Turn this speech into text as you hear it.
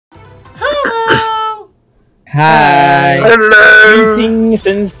Hi. Hello. Greetings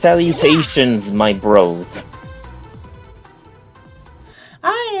and salutations, my bros.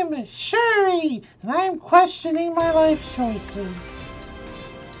 I am Shuri, and I am questioning my life choices.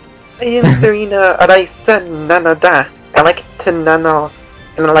 I am Serena, and I said nana da. I like to nano,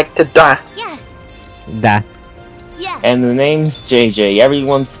 and I like to da. Yes. Da. Yes. And the name's JJ,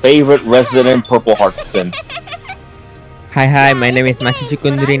 everyone's favorite resident Purple Heart fan. Hi, my name is Machi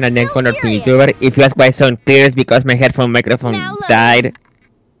Kundri and I'm Connor YouTuber. If you ask why I sound clear, it's because my headphone microphone died.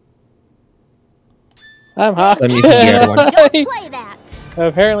 I'm Hawk. So I'm using the other one. Don't play that. I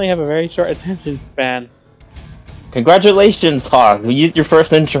apparently have a very short attention span. Congratulations, Hawk. You did your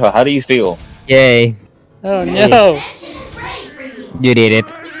first intro. How do you feel? Yay. Oh no! You did it.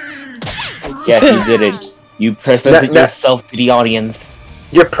 Yes, you did it. You presented yourself to the audience.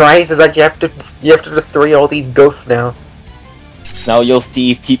 Your prize is that you have to destroy all these ghosts now. Now you'll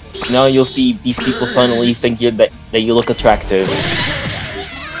see these people suddenly think that you look attractive.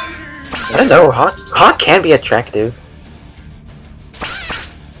 I don't know, Hawk can be attractive.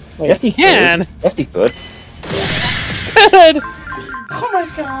 Wait, Yes, he can. Yes, he could. Good. Oh my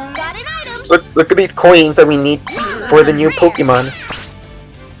god. Got an item. Look at these coins that we need for the new Pokemon.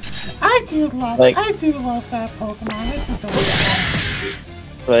 I do love that Pokemon. This is awesome.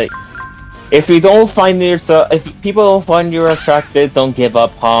 Like, if people don't find you attractive, don't give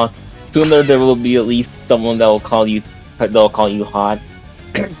up, Hawk. Sooner there will be at least someone that will call you hot.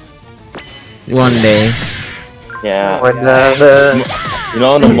 One day. Yeah. When You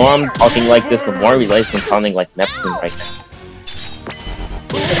know, the more I'm talking like this, the more I realize I'm sounding like Neptune right now.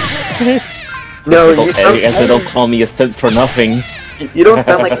 no, you Okay, and so don't call me a simp for nothing. you don't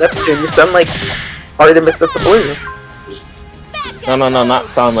sound like Neptune. You sound like Artemis of the Blue. No, not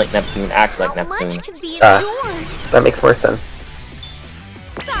sound like Neptune, act like How much Neptune. can be Ah. endured? That makes more sense.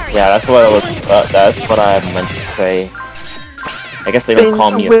 Sorry. Yeah, that's what I meant to say. I guess they don't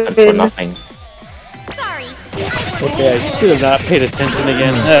call me a simp for nothing. Sorry. Okay, I should have not paid attention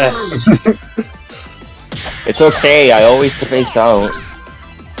again. It's okay, I always spaced out.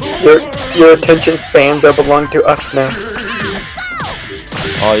 Your attention spans are belong to us now.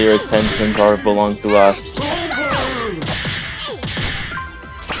 All your attentions belong to us.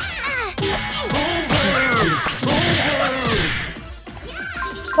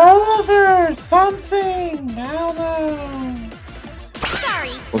 Over something. No.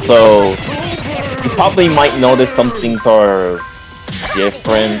 Sorry. So, you probably might notice some things are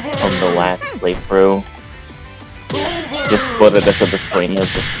different from the last playthrough. Just put it as a disclaimer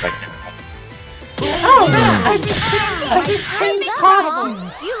just right now. Oh no! I just changed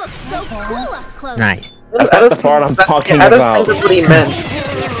costumes. You look so cool up close. Nice. That's not the part I'm talking I don't about. think that's what he meant.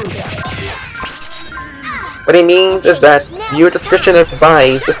 What he means is that your description of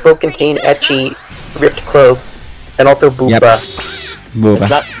buys this will contain ecchi, ripped clothes, and also booba. Yep. Booba. It's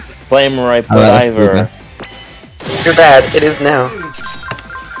not disclaimer I put like either. Too bad, it is now.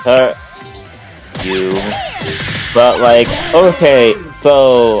 You. But like, okay,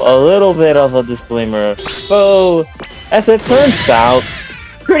 so a little bit of a disclaimer. So, as it turns out,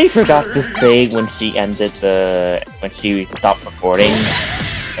 Pretty forgot to say when she stopped recording,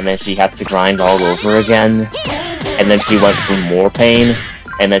 and then she had to grind all over again, and then she went through more pain,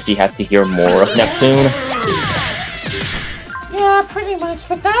 and then she had to hear more of Neptune. Yeah, pretty much,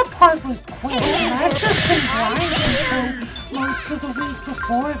 but that part was quick, and I've just been grinding for most of the week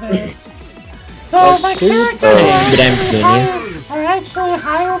before this. So my characters are actually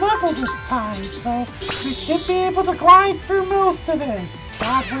higher level this time, so we should be able to grind through most of this,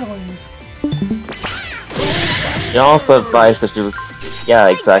 God willing. She also advised that she was... Yeah,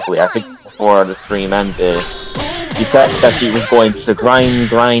 exactly, I think before the stream ended, she said that she was going to grind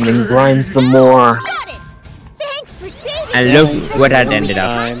some more. Got it. Thanks for saving And look what that ended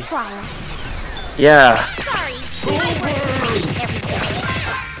up. trial. Yeah. Sorry.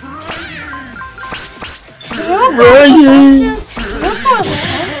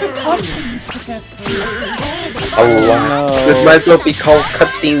 Oh wow. This might as well be called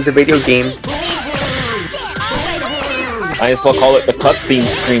cutscenes, the video game. Might as well call it the cutscene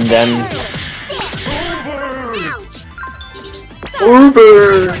stream then.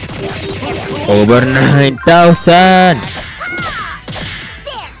 Over! Over 9,000!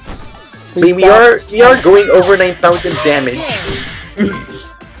 We are going over 9,000 damage.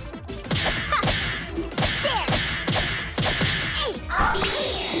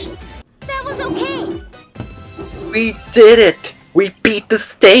 That was okay. We did it! We beat the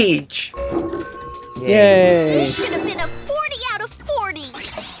stage! Yay! This should have been a 40 out of 40.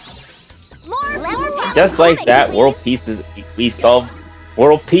 More Just like that, world peace is... We solved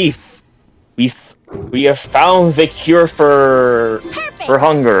world peace. We have found the cure for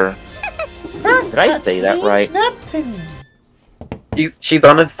hunger. First, Did I say that right? Neptune. She's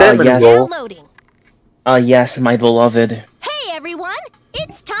on a salmon yes. roll. Downloading. Yes, my beloved. Hey everyone!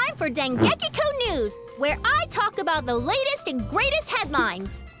 It's time for Dengekiko News, where I talk about the latest and greatest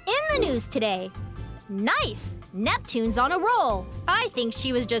headlines. In the news today. Nice! Neptune's on a roll. I think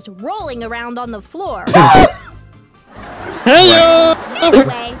she was just rolling around on the floor. Hello!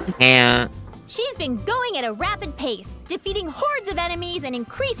 Anyway, Yeah. she's been going at a rapid pace, defeating hordes of enemies and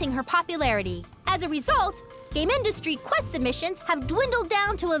increasing her popularity. As a result, game industry quest submissions have dwindled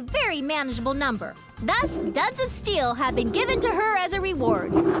down to a very manageable number. Thus, duds of steel have been given to her as a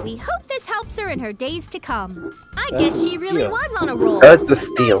reward. We hope this helps her in her days to come. I guess she really was on a roll. Duds of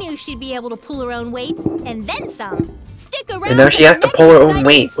steel. I knew she'd be able to pull her own weight, and then some. Stick around. And now she has to pull her own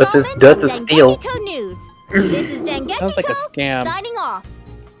weight with this duds of steel. Dengekiko News. This is Dengekiko Sounds like a scam. signing off.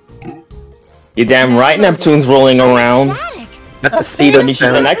 You're damn right Neptune's rolling around. Static. At the speed I of mean, she's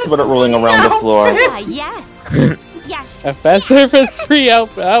an expert at rolling around the floor. Ah, yes. Yes. A fast surface free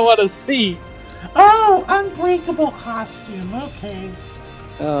outfit. I want to see. Oh, unbreakable costume. Okay.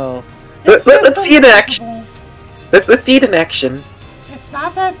 Oh. Let's see it in action. Unbreakable. Let's see it in action. It's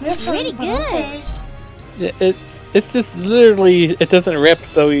not that different. Pretty but good. Okay. It's just literally it doesn't rip,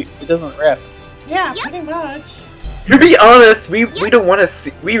 so it doesn't rip. Yeah, Yep. pretty much. To be honest, we don't want to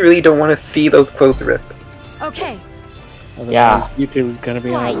see. We really don't want to see those clothes rip. Okay. Otherwise, Yeah. YouTube's gonna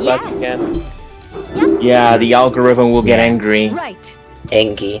be Why, on our butt yes. again. Yeah, the algorithm will get angry. Right.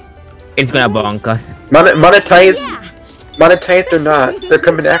 Angie. It's gonna bonk us. Monetized, Yeah. monetized or not, they're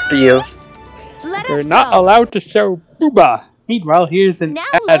coming after you. Let We're us not go. allowed to show booba. Meanwhile, here's an Now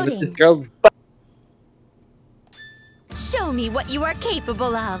ad with loading. this girl's butt. Show me what you are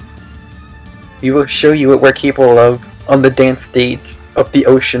capable of. We will show you what we're capable of on the dance stage of the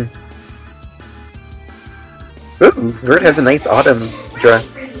ocean. Ooh, Vert has a nice autumn dress.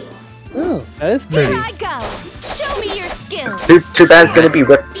 Oh, that is Here pretty. I go. Show me your skills. Too bad it's gonna be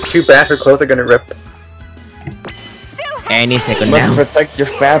ripped. Too bad her clothes are gonna rip. Any You second must now. protect your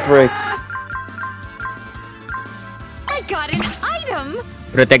fabrics. I got an item.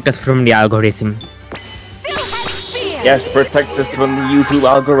 Protect us from the algorithm. Silhouette spear. Yes, protect us from the YouTube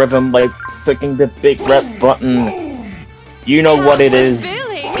algorithm by clicking the big red button. You know what it is.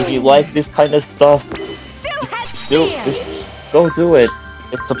 If you like this kind of stuff, just go do it.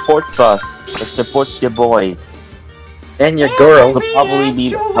 It supports us. It supports your boys. And your girl. They'll probably be.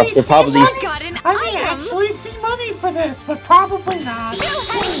 They'll probably. I got an I may item. actually see money for this, but probably not.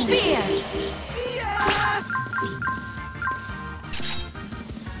 Silhouette spear.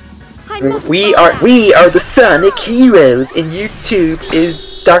 I must We fall are back. the Sonic Heroes, and YouTube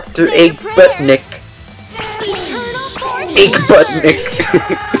is Dr. Egg Buttnick. Eternal force Egg blizzard. Buttnick.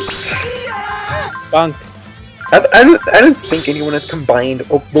 Bunk. I don't think anyone has combined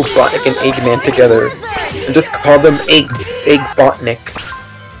Robotnik and Eggman together and just called them Egg Botnik.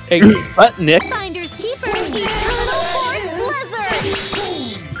 Hey, butt Nick. Finders keepers. Eternal force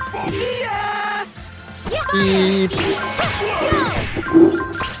blizzard.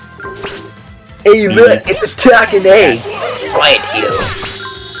 Hey look, it's a talking egg! Quiet you!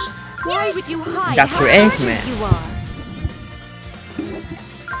 Why would you hide Dr. how Eggman. magic you are?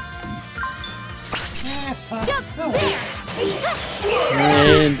 Yeah, fuck. Jump Oh, there.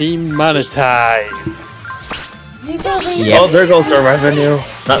 And demonetized. These are the Yep. Oh, there goes our revenue.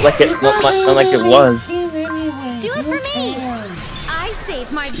 Not like it was. Anyway. Do it Who for me. cares? I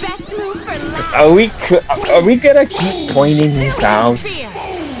saved my best move for last. Are we gonna keep pointing this out? Spear.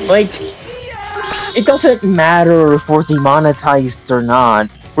 Like, it doesn't matter if we're demonetized or not.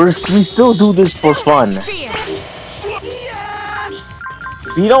 We still do this for fun. Spear.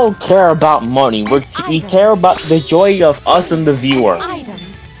 We don't care about money. We care about the joy of us and the viewer. Item.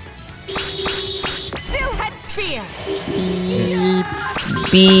 Silhouette spear.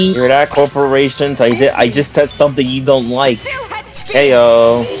 Beep. Hear that, corporations? I just said something you don't like. Silhouette spear.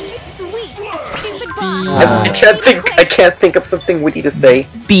 Heyo. Sweet. Stupid bomb. I can't think of something witty to say.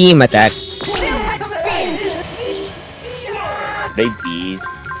 Beam attack. Silhouette spear. They bees.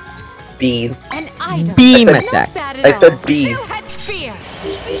 Bees. An item. Beam I said- attack. Bad at I all. said bees. Silhouette spear.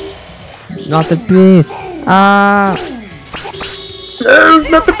 Not the bees. Ah. No,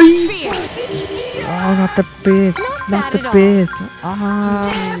 not the bees! Spear. Oh, not the bees. Not Not bad the at all. bees. Ah.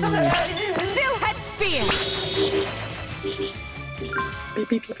 Silhouette spear. Beep,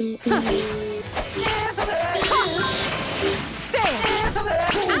 beep, beep, beep, beep. There.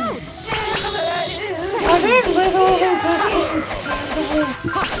 Ouch. Are they literally just being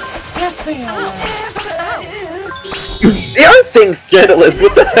scandalous? Yes, they are. They are saying scandalous,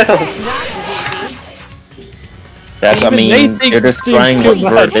 what the hell? That was easy. That's, I Even they mean, think they're it's too describing what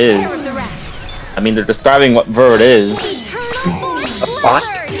much. Vert is. I mean, they're describing what Vert is. Bot?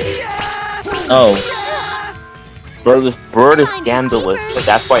 Oh. Vert is scandalous, but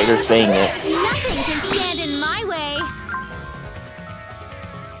that's why they're saying it. Nothing can stand in my way.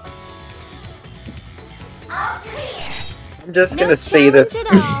 I'm just No gonna say this,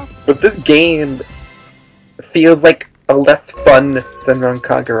 challenge at all. but this game feels like a less fun Senran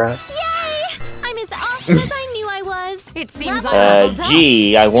Kagura. Yay! I'm as awesome as I knew I was. It seems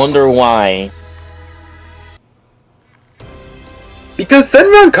Gee, I wonder why. Because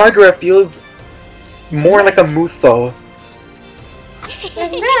Senran Kagura feels more like a Muso.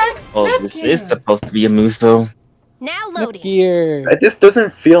 And next, Oh, this is supposed to be a Muso. Now loading. Gear. It just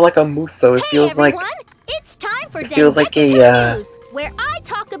doesn't feel like a Muso. It Hey feels like everyone! It's time for feels like Dengeki a, News, where I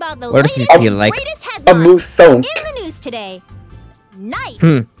talk about the What does latest it and feel like? greatest a headlines Muso. in the news today. Nice.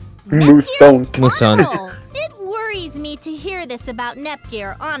 Muso. Muson. It worries me to hear this about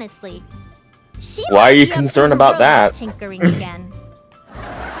Nepgear, honestly. She Why are might you be up to concerned her about robot that? Tinkering again.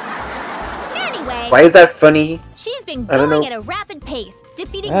 Anyway, Why is that funny? she's been I don't going know. at a rapid pace,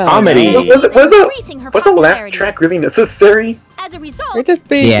 defeating Comedy. enemies and increasing her Was the laugh popularity. track really necessary? As a result, They're just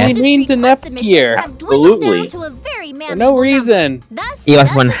being Yes. mean to Nepgear. have dwindled Absolutely. down to a very For manageable no number. reason. Thus, It was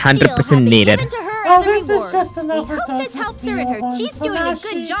Duds of 100% Steel have been needed. given to her Well, as a this is reward. just We another hope Duds this of helps her Steel in her. one, She's so doing now a good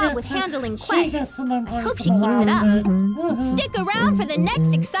she job with gets it. handling She quests. gets an Hope she keeps it up. Mhm. Stick around for the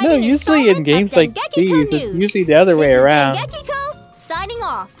next exciting No, usually in installment games of like Dengeki these, News. it's usually the other way This is around. Dengeki signing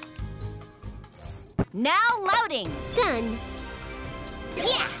off. Now loading. Done.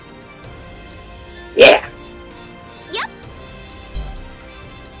 Yeah. Yeah. Yep.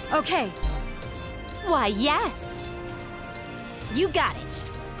 Okay. Why, yes. You got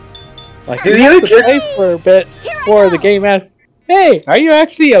it. Like, Do you the have other to kid- play for a bit Here I before the go. game asks, hey, are you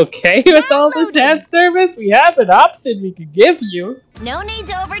actually okay with all this Downloading. ad service? We have an option we could give you. No need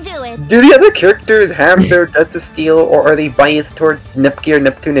to overdo it. Do the other characters have their Duds of Steel, or are they biased towards Nepgear,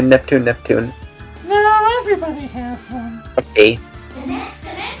 Neptune, and Neptune? No, everybody has one. Okay. The next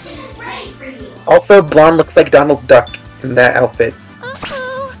dimension is ready for you. Also, Blonde looks like Donald Duck in that outfit.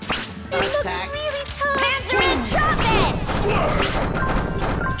 Uh-oh. It looks really tough. Panzer and trumpet!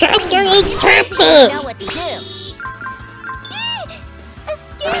 Chapter is You know what to do. A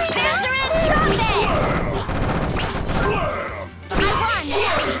scary Panzer and trumpet! I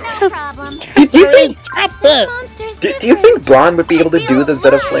won. No problem. Do you think Monster's do you think Blonde would be able to do the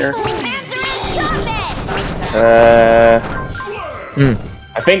Zeta Flare? Panzer and trumpet!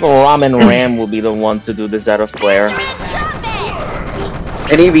 I think Ramen Ram will be the one to do the Zeta Flare.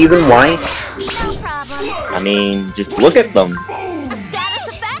 Any reason why? No problem. I mean, just look at them. A status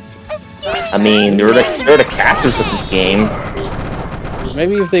effect? A scary I mean, they're the casters of this game.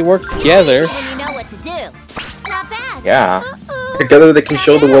 Maybe if they work together. when you know what to do. Not bad. Yeah. Uh-oh. Together they can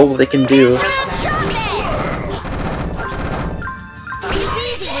show the world what they can do.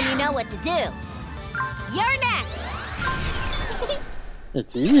 It's easy when you know what to do. You're next.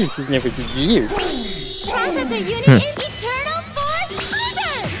 It's easy, she's never did years. Processor unit is Eternal Force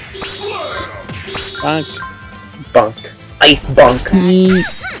Buzzer. Bonk. Bunk. Ice bunk. There.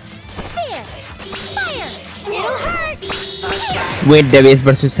 Fire. It'll hurt. With the base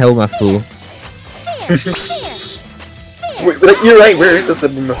versus Zabumafu. There. There. Wait, you're right, where is the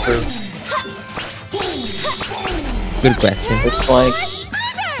Zabumafu? Good question. It's like,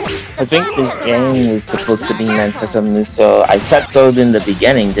 I think this game is supposed to be meant as a Muso. I said so in the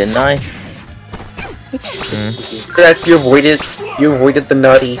beginning, didn't I? Correct, you avoided the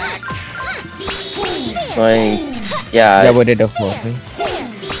naughty. Like, yeah, Yeah, what did the whole thing?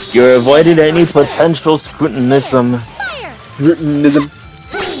 you avoided any potential scrutinism. Fire. Scrutinism.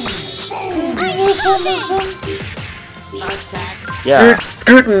 Yeah,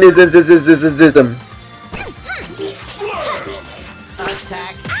 Scrutinism. Ism.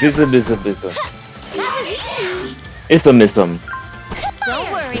 Isomism.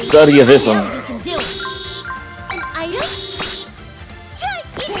 Don't worry. Study of ism. We can do it. An item?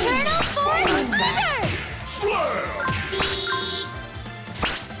 Eternal Force Buzzer.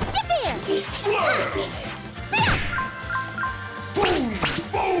 Get there.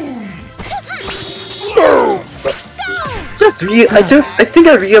 I think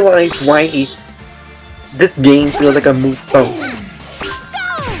I realized why this game feels like a moose song.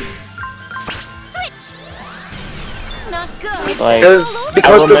 Not good. Like, I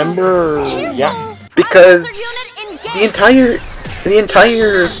Because remember, yeah. because Processor unit the engaged.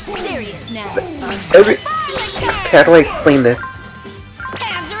 entire Serious now. every how do I explain this?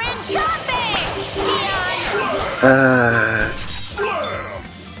 Panzer and trumpet.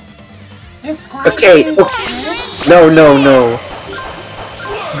 It's Okay, great. okay. No, no, no.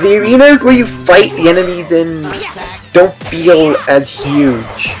 The arenas where you fight the enemies in don't feel as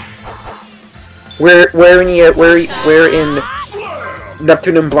huge. Where in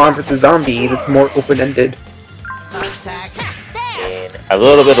Neptune and Blonde vs. Zombies, it's more open-ended. A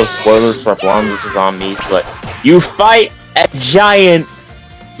little bit of spoilers for Blonde vs. Zombies, but you fight a giant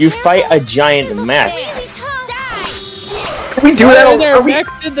mech. Can we do that? Are we?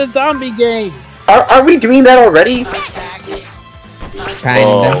 Next in the zombie game. Are we doing that already?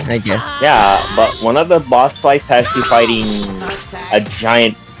 Kinda, I guess. Yeah, but one of the boss fights has you fighting a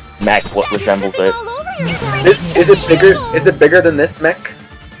giant mech what resembles it. Is it bigger than this mech?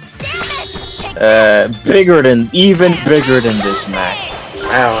 Even bigger than this mech.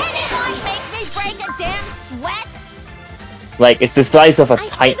 Wow. Like, it's the size of a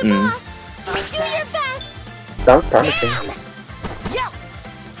titan. Sounds promising.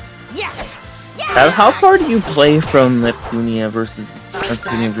 How far do you play from Neptunia versus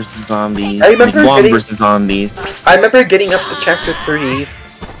Zombies? I remember Blonde getting- versus Zombies. I remember getting up to chapter 3,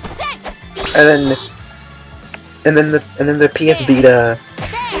 and then the PS Vita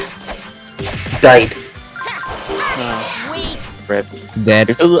died. Rip. Dead.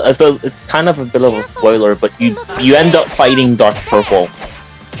 It's kind of a bit of a spoiler, but you end up fighting Dark Purple.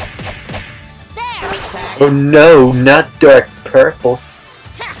 Oh no, not Dark Purple.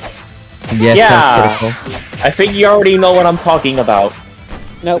 Yes, Yeah. that's critical. I think you already know what I'm talking about.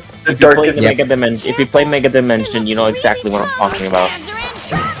 Nope. The If you play darkest. the Mega Dimension, if you play Mega Dimension, you know exactly what I'm talking about.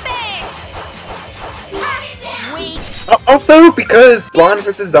 Also, because Blonde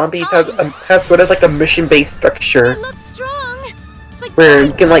vs. Zombies has sort of like a mission-based structure where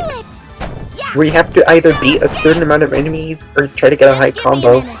you can like where you have to either beat a certain amount of enemies or try to get a high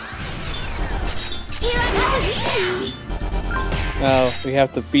combo. Oh, we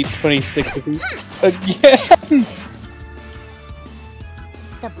have to beat 26 of these again.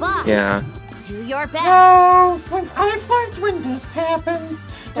 The boss. Yeah. Do your best. No, I've learned when this happens,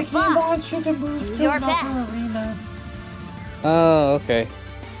 the game boss. wants you to move Do to your another best. arena. Oh, okay.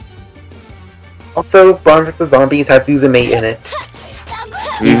 Also, Blonde vs. Zombies has Suzume in it.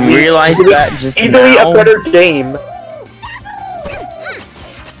 You realize that just Easily now? a better game.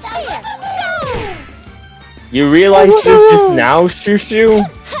 You realize this just now, Shushu?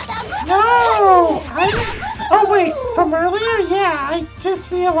 No! Oh wait, from earlier? Yeah, I just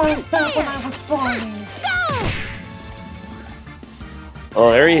realized that when I was spawning.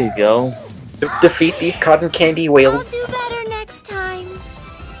 Oh, there you go. Defeat these cotton candy I'll whales. do better next time.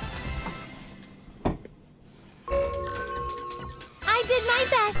 I did my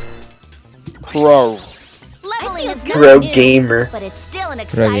best. Pro. Leveling is Pro not new, gamer. but it's still an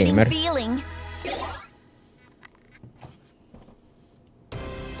exciting gamer. feeling.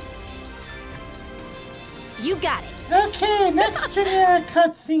 You got it. Okay, next generic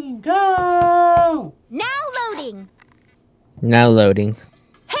cutscene, go! Now loading. Now loading.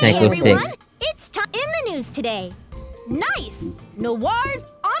 Hey Cycle everyone, 6. it's time in the news today. Nice, Noir's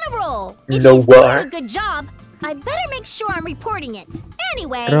on a roll. If Noir. she's doing a good job, I better make sure I'm reporting it.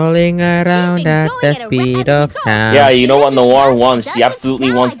 Anyway, Rolling around been at going the at a speed as a of result. sound. Yeah, you know what Linda's Noir boss wants. does She absolutely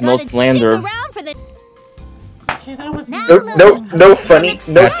this, now wants I no gotta slander. Stick around for the Okay, that was Now No funny,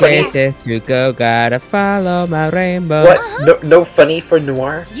 no Got funny. places to go, gotta follow my rainbow. What? No funny for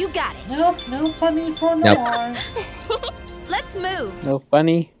Noir? You got it. Nope, no funny for Nope. Noir. Let's move. No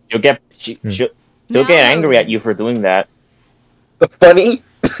funny. She'll get she'll get angry at you for doing that. The funny?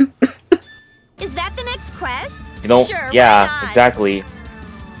 Is that the next quest? You don't. Sure, why Yeah, not? exactly.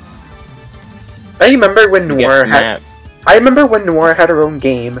 I remember when You get Noir had. mad. I remember when Noir had her own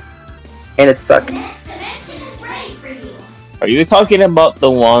game, and it sucked. Next dimension is ready for you. Are you talking about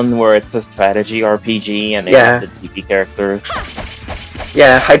the one where it's a strategy RPG and they Yeah. have the DP characters?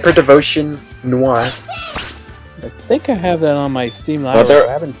 Yeah, Hyper Devotion Noir. I think I have that on my Steam Well, library. there-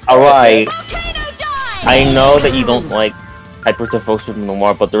 I haven't tried Alright, Volcano die! I know that you don't like Hyper Devotion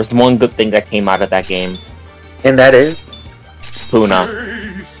Noir, but there's one good thing that came out of that game. And that is Puna.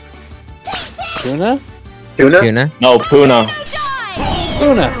 it. Tuna? Puna? Tuna? No, Puna. Die!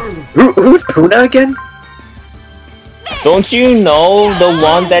 Tuna! Who's Puna again? Don't you know the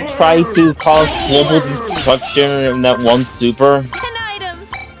one that tried to cause global destruction in that one super? An item.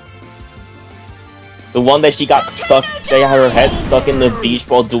 The one that she got stuck, they had her head stuck in the beach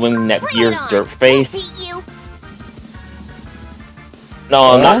while doing Bring it Netgear's on. dirt face. Beat you.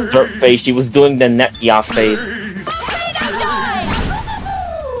 No, not dirt face, she was doing the Netgear face. Volcano die!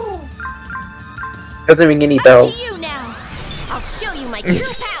 Doesn't ring any Up bells. to you now. I'll show you my true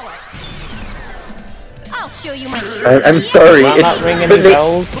power. I'll show you my true I'm sorry. I'm not ringing the, any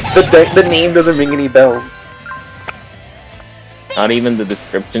bells. the name doesn't ring any bells. Not even the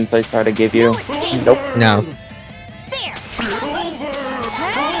descriptions I try to give you. Nope. No. There.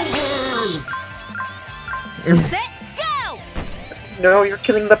 Set, go! No, you're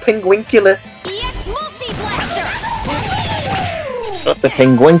killing the penguinculus. EX multi-blaster! The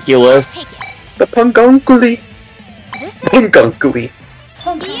penguinculus. Take it. The pungunculi. This is Pungunculi.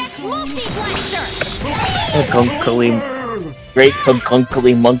 EX multi-blaster! Pungunculi. Great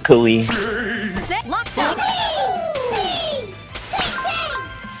pungunculi munkily. Set, locked up.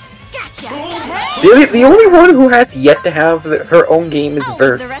 Gotcha! The only one who has yet to have her own game is I'll leave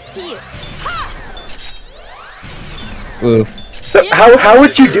Vert. the rest to you. Oof. So how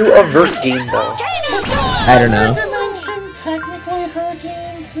would you do a Vert game though? I don't know. Dimension, technically her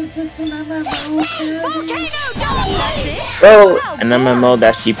game, since it's an MMO parody. Volcano dome! That's it! Well, An MMO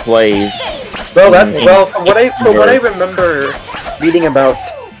that she plays. from what I remember reading about,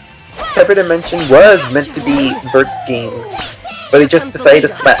 Separate Dimension was meant to be Vert's game, but they just decided to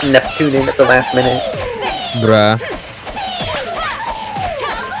slap Neptune in at the last minute. Bruh.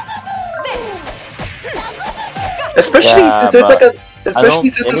 Especially Yeah, since but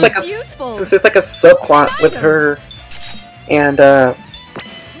since there's like a subplot with her and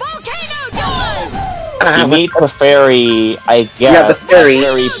Volcano dome! You meet the fairy, I guess. Yeah, the fairy.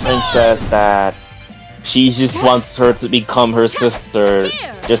 Fairy princess that she just wants her to become her sister,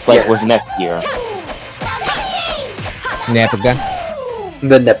 just like with Nepgear. Nepaga.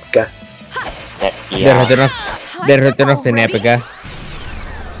 the Nepka. The return of the Nepaga.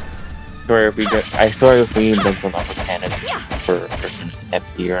 I swear if we invent another canon for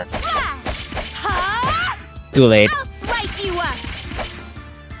Nepgear. Too late. I'll slice you up!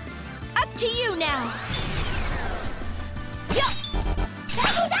 Up to you now!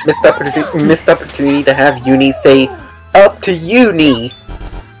 Missed opportunity to have Uni say, "Up to Uni."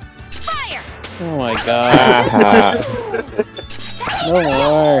 Fire! Oh my god. No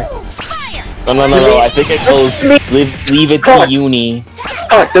more. Fire! No, I think it goes, leave it to Uni.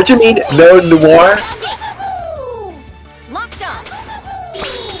 Oh, don't you mean no noir? Locked on!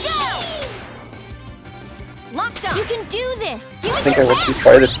 Go! Locked on! You can do this! Give I it think I your went too best!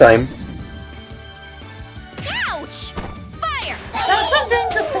 far this time. Ouch! Fire! That's the thing,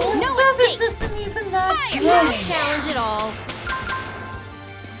 the fan No service escape. isn't even that Fire! good. No challenge at all.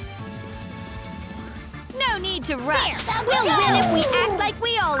 No need to rush. We'll win if we act like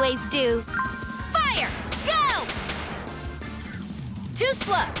we always do. Fire! Go! Too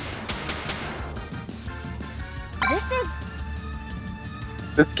slow.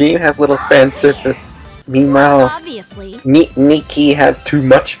 This game has little fan service. Meanwhile, Obviously. Nikki has too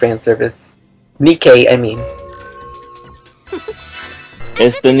much fan service. Nikkei, I mean.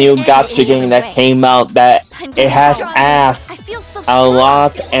 It's the new gacha game that came out that it has ass. I feel so A strong.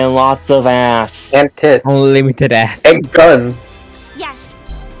 lot and lots of ass. And tits. Unlimited ass. And guns. Yes.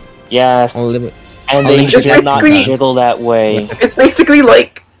 Yes. Unlimited. And they It's should not basically- jiggle that way. It's basically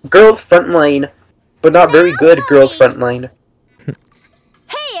like Girls Frontline, but not very good Girls Frontline.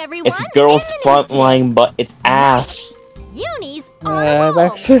 Hey everyone. It's girls in the news frontline, but it's ass. today, Unis on a I've roll.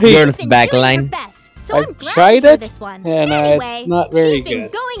 actually Girls She's been doing her backline. best, so I've I'm glad tried to hear it, this one. and Anyway, it's not very she's been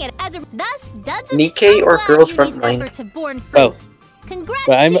good. going it as a thus Duds Nikkei so or glad Girls Uni's Frontline? efforts have borne fruit. Both. Congrats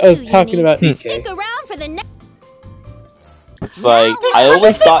But I to was you, talking Uni. about Stick Nikkei. around for the next. It's like, I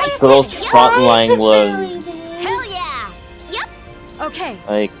always thought girls frontline was, Hell yeah! Yep. Okay.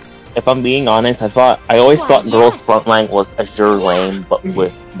 like, if I'm being honest, I always Why, thought girls yes. frontline was Azure Lane, but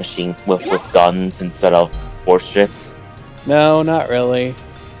with with guns instead of force ships. No, not really.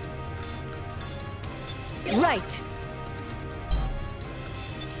 Right.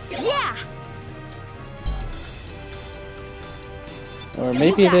 Yeah. Or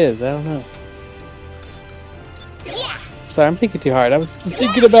maybe it is, I don't know. Yeah. Sorry, I'm thinking too hard. I was just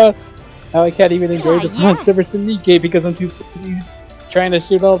thinking about how I can't even enjoy Why, the fun yes. service in Nikkei because I'm too busy trying to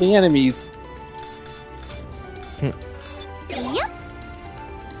shoot all the enemies. Yep.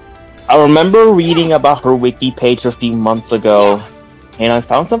 I remember reading about her wiki page a few months ago, Yes. and I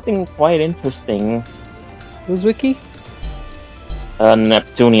found something quite interesting. Who's Wiki?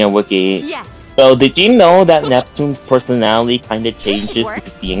 Neptunia wiki. Yes. So, did you know that Neptune's personality kind of changes work.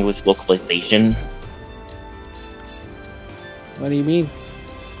 because of the English localization? What do you mean?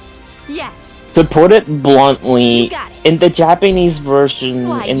 Yes. To put it bluntly, You got it. in the Japanese version,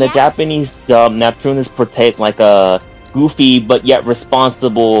 Why, in the yes. Japanese dub, Neptune is portrayed like a goofy but yet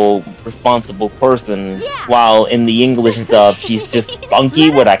responsible person, Yeah. while in the English dub, she's just funky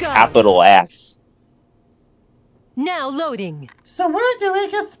Let with a us go. capital S. Now loading. So we're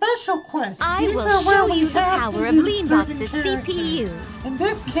doing a special quest. I These will are where show we you the have power to of use Leanbox's certain characters. CPU. In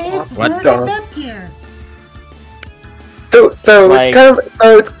this case, What we're the- in Nepgear. So Like- it's kind of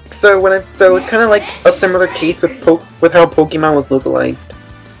it's kind of like a similar case with how Pokemon was localized.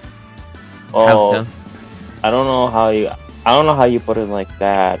 Oh, How so? I don't know how you put it like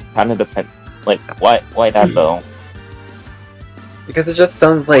that. Kind of depends. Like, why that though? Because it just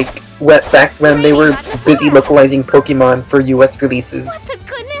sounds like back when they were busy localizing Pokemon for US releases. What the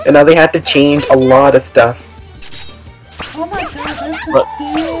goodness? And now they had to change a lot of stuff. Oh my god, that's a But-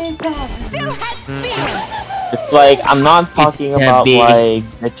 big dog. It's like I'm not talking that about big. like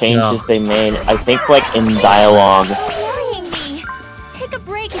the changes they made. I think like in dialogue. Worrying me. Take a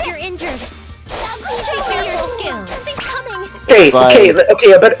break if you're injured. Show me your skills. Something's coming. Okay,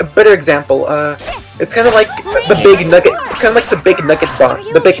 a better example. It's kind of like the big nugget. It's kind of like the big nugget bot,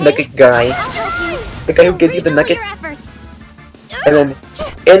 the big nugget guy, I'll help you. the guy who gives you the Redouble nugget. your efforts. And then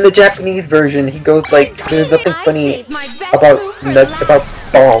in the Japanese version, he goes like, "There's nothing I funny saved my best about move for last. about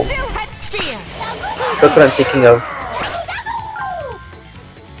balls." Silhouette spear. That's what I'm thinking of.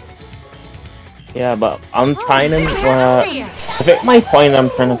 Yeah, but I'm trying to. I think my point I'm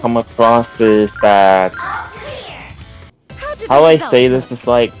trying to come across is that how I say this is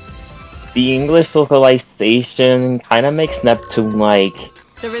like the English localization kind of makes Neptune like.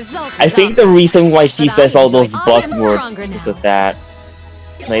 The result I is think the obvious, reason why she but says I all those enjoy I am buzzwords stronger is now. of that.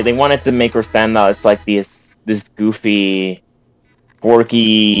 Like they wanted to make her stand out as like this goofy, Thank quirky,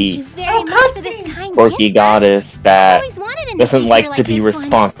 you very much for this kind quirky gift. goddess I that always wanted a doesn't Neptune like gear to be this one.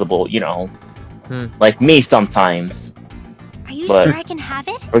 responsible, you know. Hmm. Like me sometimes. Are you but- sure I can have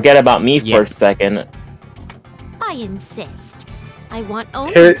it? Forget about me Yeah. for a second. I insist. I want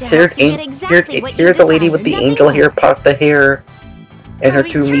only Here's to help you get exactly what you here's a lady desire, with the nothing angel more. hair, pasta hair, and her I'll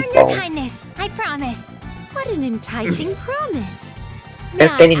 2 return your meatballs. kindness, I promise. What an enticing promise. And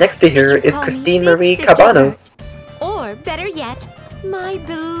standing next to her is Christine Marie Cabanos. Or better yet, my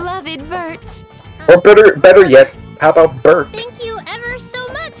beloved Vert. Or better yet, how about Bert? Thank you ever so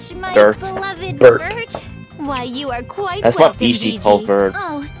much, my Bert. beloved Bert. Vert. Why, you are quite That's what welcome, Ishi Gigi. called Vert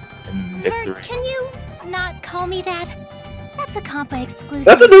Oh, in Vert, Victory. can you not call me that? That's a Compa exclusive.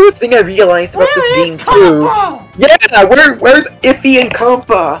 That's another thing I realized about this Where game is too. Compa? Yeah, where's Iffy and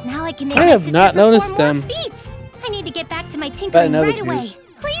Compa? Now I can make I my have sister not perform noticed more them. feats. I need to get back to my But tinkering another right view. away.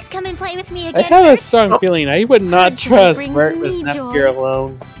 Please come and play with me I again, have a Vert. strong feeling I would not Joy trust brings Bert with me Nepgear joy.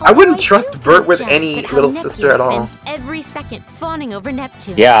 alone. I wouldn't Although trust do Vert feel with jealous any at how little Nepgear sister at all. spends every second fawning over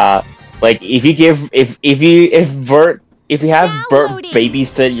Neptune. Yeah, like if you have Now Bert loading.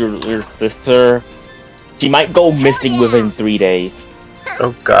 babysit your sister, she might go missing within 3 days.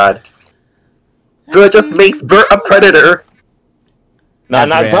 Oh god. So it just makes Bert a predator. No,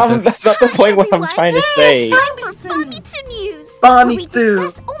 Not that's not the point what I'm Everyone, trying to say. Time for Famitsu news. where we Famitsu.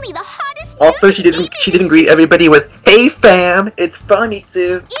 discuss only the hottest Also, news she in didn't gaming greet everybody with "Hey fam, it's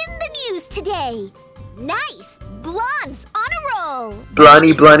Famitsu." In the news today. Nice! Blonde's on a roll!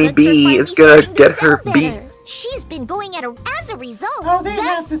 Blondie Looks are B finally is gonna starting to get her sell beat. better. She's been going at her as a result. Oh, they Thus,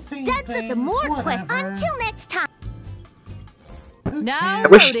 have the same that's at the things, more quest. whatever. Until next time. Now I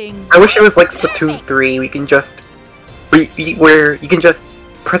wish loading. it was like Splatoon 3. We can just where you can just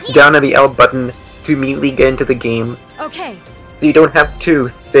press down on the L button to immediately get into the game. Okay. So you don't have to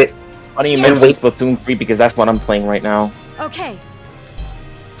sit. Why don't you Yeah. mention Wait. Splatoon 3 because that's what I'm playing right now. Okay.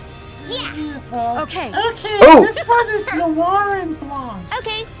 Yeah. Me as well. Okay. Okay, Oh. this one is Noir and Blonde.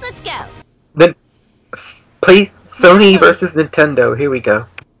 Okay, let's go. Then play Sony versus Nintendo. Here we go.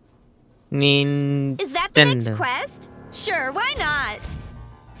 Nintendo. Is that the next quest? Sure, why not?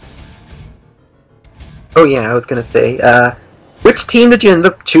 Oh yeah, I was gonna say. Which team did you end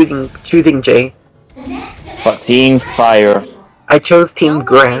up choosing, Jay? But seeing fire. I chose Team Don't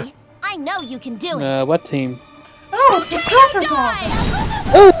Grass. worry. I know you can do it. What team? Oh, it's a Silver Dog.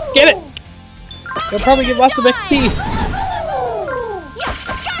 Oh, get it! You'll probably get lots of XP. Yes,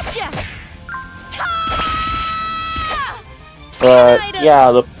 gotcha! But yeah,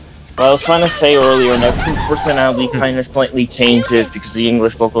 what I was trying to say earlier, Neptune's personality kind of slightly changes because of the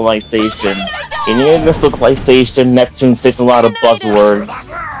English localization. In the English localization, Neptune says a lot of buzzwords,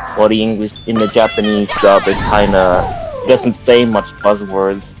 while in the Japanese dub, it kind of doesn't say much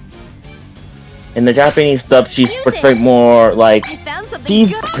buzzwords. In the Japanese dub, she's portrayed more like I found something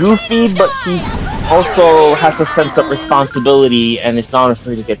she's good. goofy, but she's also has a sense of responsibility and is not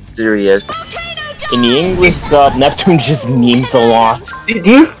afraid to get serious. In the English dub, Neptune just memes a lot.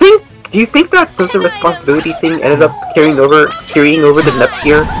 Do you think that sense of responsibility thing ended up carrying over the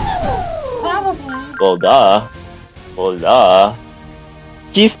Nepgear? Probably. Well, duh.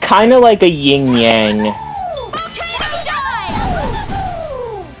 She's kind of like a yin-yang.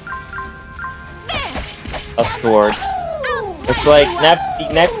 Of sorts. It's like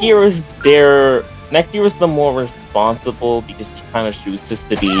Nepgear is there Nectar is the more responsible because she kind of chooses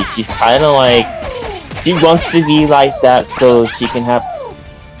to be. She's kind of like, she wants to be like that so she can have,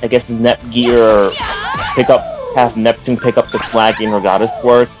 I guess, Nepgear have Neptune pick up the slack in her goddess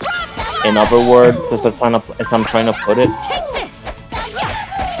work. In other words, as I'm trying to put it.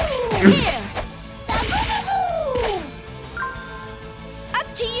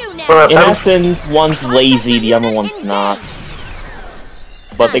 Up to you now. In essence, one's lazy, the other one's not.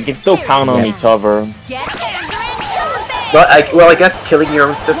 But they can still count on each other. Well, I guess killing your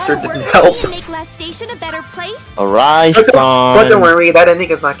own sister didn't help. Make last station a better place. Alright, But son. don't worry, that ending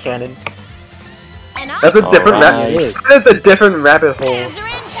is not canon. That's a different That's a different rabbit hole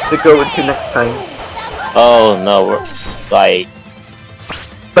to go into next time. Oh no, like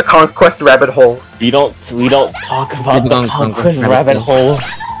the conquest rabbit hole. We don't talk about the conquest rabbit hole.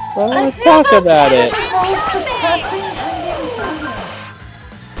 Well, talk about it.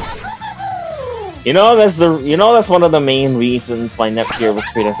 That's one of the main reasons why Nepgear was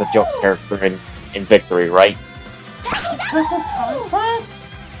treated as a joke character in Victory, right?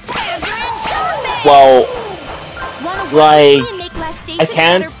 Well, like, I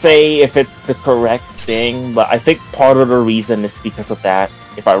can't say if it's the correct thing, but I think part of the reason is because of that,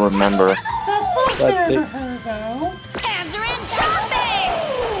 if I remember.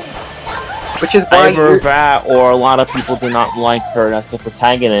 Which is why either that, or a lot of people do not like her as the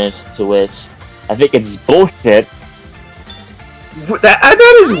protagonist, to which I think it's bullshit. That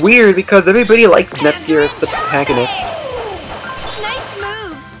is weird, because everybody likes Nepgear as the protagonist. Nice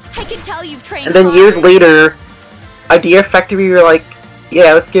moves. I can tell you've trained. And then years later, Idea Factory were like,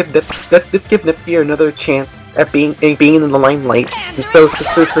 yeah, let's give Nepgear another chance at being in the limelight. And so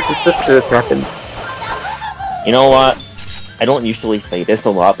Sisters vs. Sisters happened. You know what? I don't usually say this a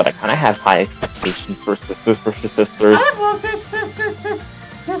lot, but I kind of have high expectations for Sisters vs. Sisters. I've looked at Sisters vs.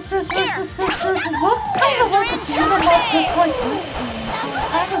 Sisters. It looks kind of like a beat-em-up just like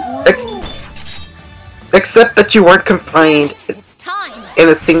this game. Except that you weren't confined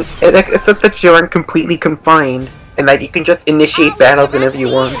except that you aren't completely confined, and that you can just initiate battles whenever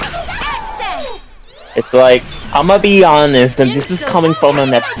you want. It's like, I'm gonna be honest, and this is coming from a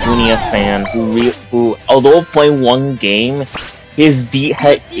Neptunia fan who although playing one game, he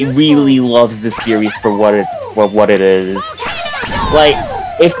really loves this series for what it is. Like,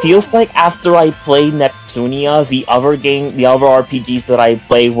 it feels like after I played Neptunia, the other RPGs that I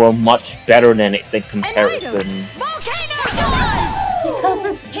played were much better than it in comparison. Because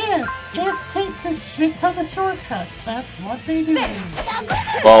it's If. If takes a shit ton of shortcuts. That's what they do.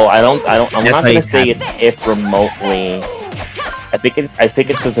 Well, I'm not gonna say it's If remotely. I think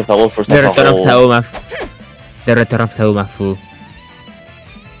it's the developers as a whole. The Return of Zabumafu.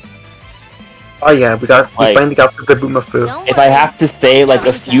 Oh yeah, we finally got the Zabumafu. If I have to say, like,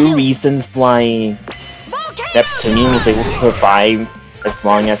 a few reasons why Neptunian was able to survive as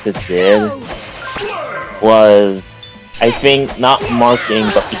long as it did was, I think, not marketing,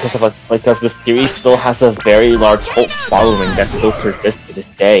 but because the series still has a very large cult following that still persists to this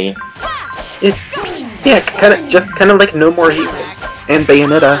day. Kind of like No More Heroes and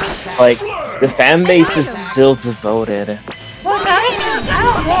Bayonetta. Like, the fan base is still devoted. Look, I don't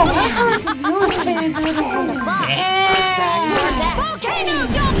know. I heard the news Bayonetta was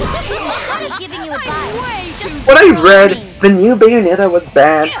What I read, the new Bayonetta was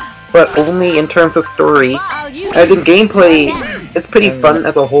bad, but only in terms of story. As in gameplay, it's pretty fun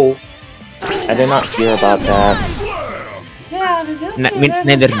as a whole. I did not hear about that.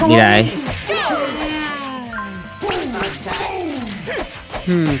 Neither did I.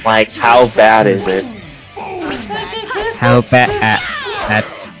 Like, how bad is it? How bad?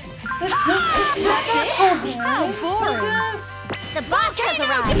 The boss has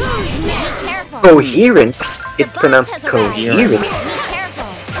arrived. Be careful. Coherent? It's pronounced coherent.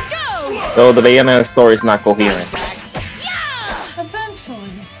 So the Bayonetta story is not coherent.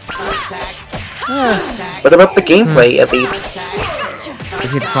 essentially. What about the gameplay, at least?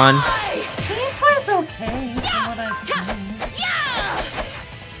 Is it fun? Gameplay's okay, from what I've seen.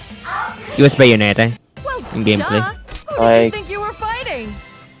 It was Bayonetta in gameplay. Who did you think you were fighting?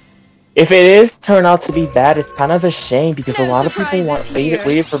 If it is turned out to be bad, it's kind of a shame because a lot of people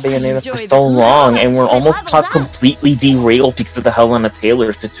waited for Bayonetta for so long, and we're almost got completely derailed because of the Helena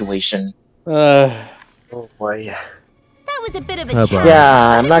Taylor situation. Oh boy. That was a bit of a Oh, boy. challenge.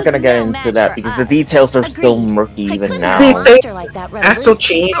 Yeah, I'm not gonna get into that because the details are still murky even now. Astral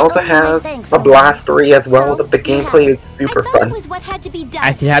Chain also has a blast story as well, but the gameplay is super fun.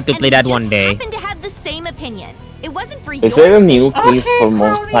 I still have to play that one day. To have the same opinion. It wasn't for Is there a new case for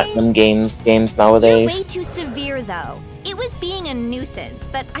most platinum games You're nowadays? way too severe, though. It was being a nuisance,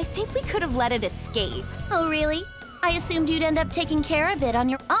 but I think we could have let it escape. Oh, really? I assumed you'd end up taking care of it on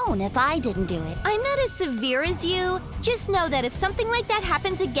your own if I didn't do it. I'm not as severe as you. Just know that if something like that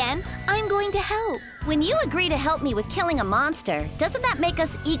happens again, I'm going to help. When you agree to help me with killing a monster, doesn't that make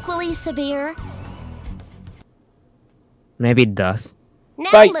us equally severe? Maybe it does. Now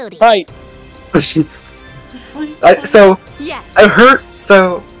Fight! loading. Fight! So Yes. I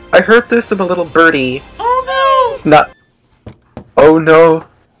heard this from a little birdie. Oh Not. Oh no. no!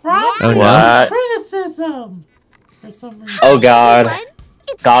 Oh, no. What? Criticism! For some reason. Oh god. Everyone,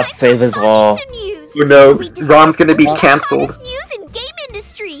 it's God time save for us all. fun news. Oh no. We decided Rom's gonna be to cover the cancelled. hottest news in game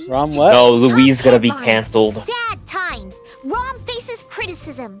industry. Rom, what? No, Louise Top gonna be headline. cancelled. Sad times. Rom faces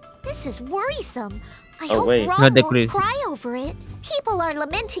criticism. This is worrisome. I Oh, hope wait. Rom Not the won't criticism. cry over it. People are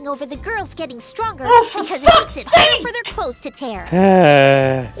lamenting over the girls getting stronger Oh, for because it makes it harder fuck's for their clothes to tear.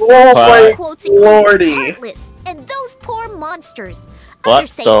 Oh my Quotes include lordy. heartless and those poor monsters. What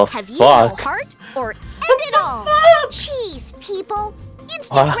Others say, the have you no fuck? heart or end it all? Jeez, people.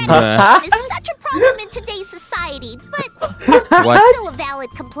 Instant What? gratification is such a problem in today's society, but What? still a valid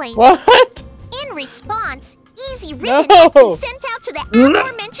complaint. What? In response, Easy Ribbon No. has been sent out to the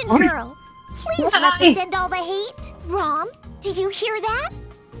aforementioned girl. Please let this end all the hate. Rom, did you hear that?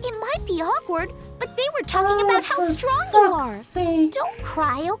 It might be awkward, but they were talking about how strong you are. Don't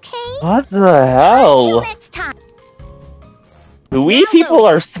cry, okay? What the Until hell? next time. Louise people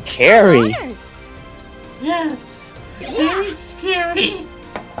are scary. Honored. Yes. Very scary.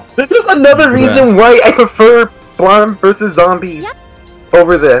 This is another reason why I prefer Blonde vs. Zombies Yep.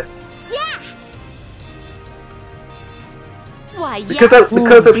 over this. Yeah. Why, Because yeah.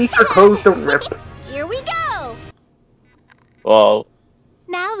 because at least her clothes don't rip. Here we go. Well,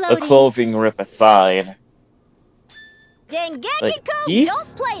 Now the loading. clothing rip aside. Dengeki Like, code, Jesus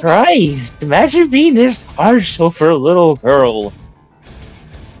don't play that. Christ! Imagine being this harsh over a little girl.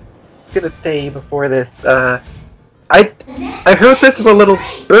 Gonna say before this, I heard this from a little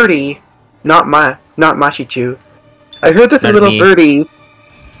birdie, not Mashichu. I heard this from a Not little me. birdie,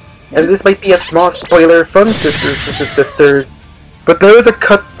 and this might be a small spoiler from Sisters vs. Sisters, but there is a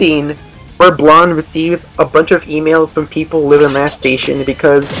cutscene where Blonde receives a bunch of emails from people who live in that station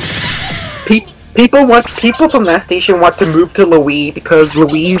because people from that station want to move to Louis because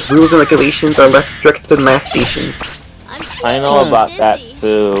Louis' rules and regulations are less strict than mass stations. I know about that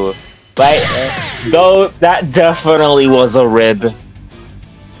too. But though that definitely was a rib.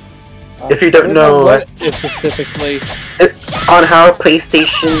 If you don't know, what specifically. On how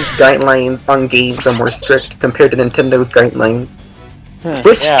PlayStation's guidelines on games are more strict compared to Nintendo's guidelines. Huh.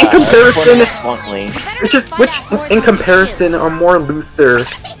 Which Yeah, in comparison definitely. which in comparison are more looser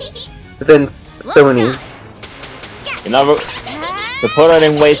than Sony. You know, to put it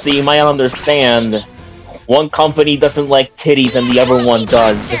in ways that you might understand, one company doesn't like titties and the other one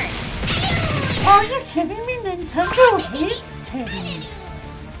does. Are you kidding me? Nintendo hates titties.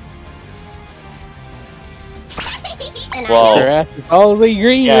 And Well, Their ass is all the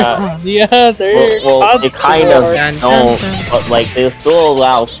green. Yeah. Yeah, they're well, they kind of Dun, dun, don't, dun. but like they still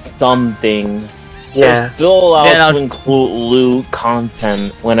allow some things. Yeah. They're still allowed Yeah, to include loot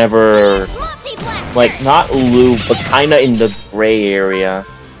content whenever, like not loot, but kind of in the gray area.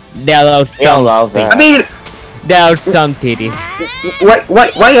 They allow They allow something. that. I mean, They allow some titties.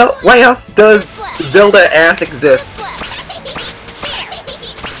 why else does Zelda ass exist?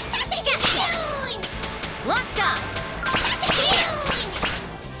 Locked up.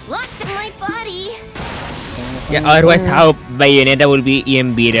 Locked in my body. Yeah, otherwise how Bayonetta will be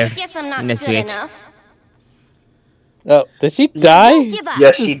even better. Guess I'm not In the good Switch. enough. Oh, did she die? Give up.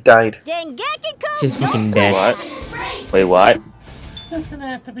 Yes, she died. Dengeki code, She's don't freaking play dead. What? that. Wait, what? Just gonna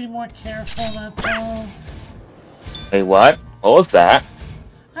have to be more careful, that's all. Wait, what? What was that?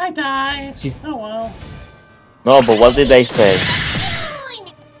 I died. She's- Oh well. No, but what did they say?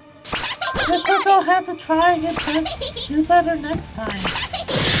 Guess that they'll have to try and do better next time.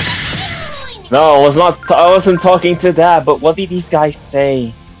 No, I was not. I wasn't talking to that. But what did these guys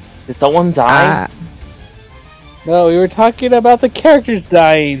say? Did someone die? Ah, No, we were talking about the characters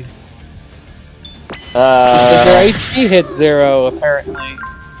dying. But their HP hit 0, apparently.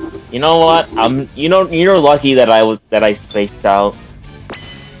 You know what? You're lucky that I spaced out.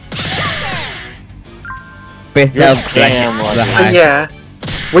 pissed You're out damn the lucky. hash. Yeah.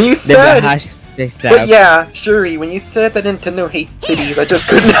 When you The said, hash pissed but out. yeah, Shuri, when you said that Nintendo hates titties, I just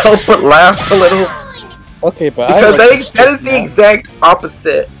couldn't help but laugh a little Okay, but because I like that is the exact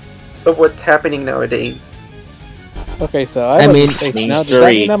opposite of what's happening nowadays. Okay, so I wasn't mean, spacing out. Does that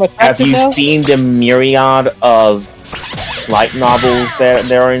Shuri, mean I'm have attracted you now? seen the myriad of light novels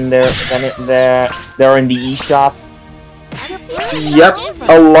that are in there? They're in the eShop. Yep,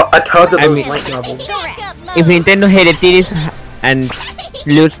 a ton of those light novels. If Nintendo hated titties and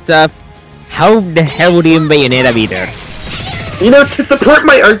loot stuff, how the hell would even Bayonetta be there? You know, to support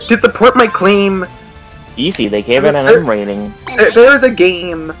my claim, Easy, they gave it an M rating. there was a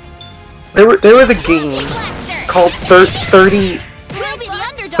game. There was a game called 30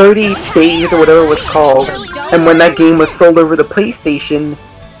 Days or whatever it was called, and when that game was sold over the PlayStation,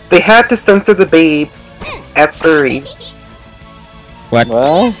 they had to censor the babes as furries. What?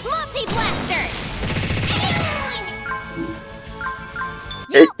 Well,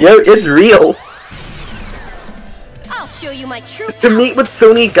 It's real. I'll show you my true To meet with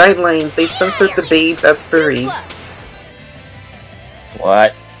Sony guidelines, they censored the babes as furries.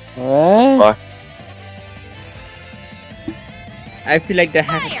 What? what? I feel like that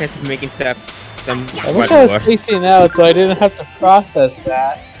has a chance of making stuff I wish somewhat I was worse. spacing out so I didn't have to process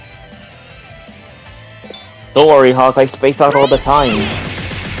that. Don't worry, Hawk, I space out all the time.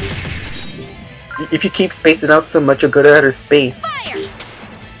 If you keep spacing out so much, you'll go to outer space. My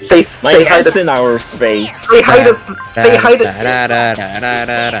Say hi cat's to in our space. say hi to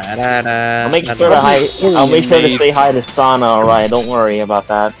I'll make sure to say hi to Sana, alright, don't worry about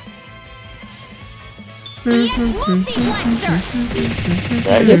that.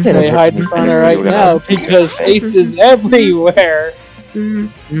 I just Say hi to Connor right now because Ace is everywhere.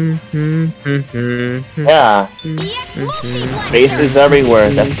 Yeah, space is everywhere,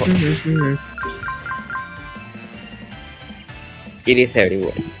 that's what. It is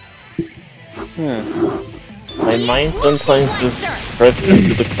everywhere. My mind sometimes just drifts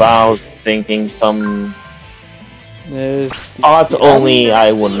into the clouds thinking some odds only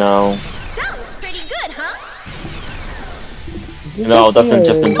I would know. Sounds pretty good, huh? No, it doesn't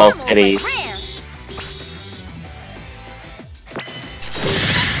just involve titties.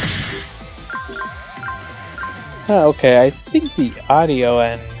 Okay, I think the audio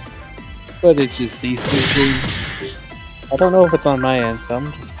and footage is decent. I don't know if it's on my end, so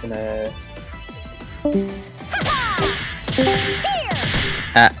I'm just gonna...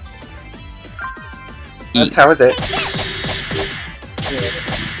 How is it?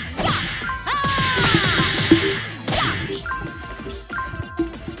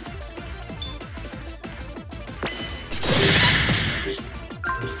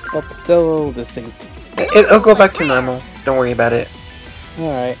 Oh, still distinct. It'll go back to normal. Don't worry about it.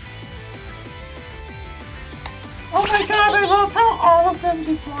 Alright. Oh my god, I love how all of them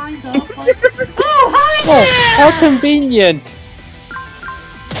just lined up like, oh, hi Oh, there! how convenient!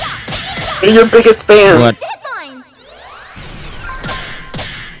 You're your biggest fan. What? Deadline!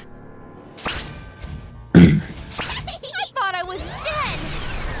 I thought I was dead!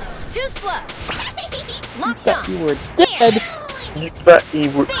 Too slow. Locked Thought on! you were dead! You thought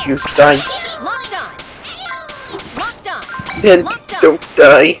you died. Locked on. Locked on. Then don't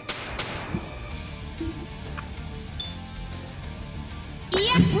die.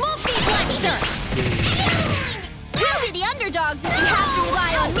 EX multi-blaster! We'll be the underdogs if you have to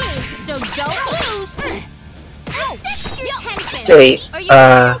rely on me, so don't lose! I sense your tension! Hey, Are you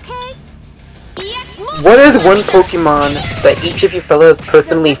okay? EX what is one Pokemon that each of you fellows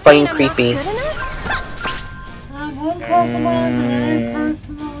personally find creepy? One Pokemon that I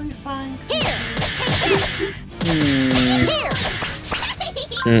personally find Here! Take this! Here!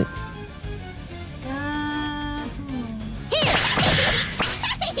 Here!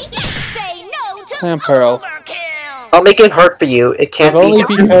 Say no to Clamperl. overkill! I'll make it hard for you. It can't But only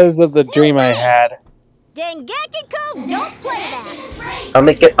be. because of the dream I had. Dengekiko, don't play that! I'll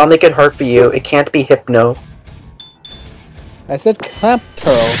make it hard for you. It can't be Hypno. I said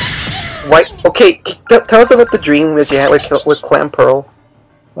Clamperl. Why? Okay, tell us about the dream that you had with Clamperl.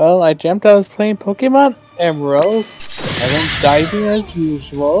 Well, I dreamt I was playing Pokemon Emerald. I went diving as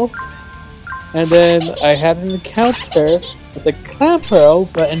usual. And then I had an encounter with the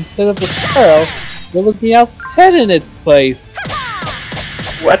Clamperl, but instead of the pearl, there was the Alp's head in its place.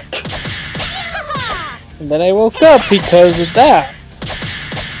 What? And then I woke up because of that.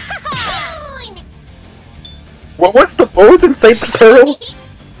 What was inside the pearl?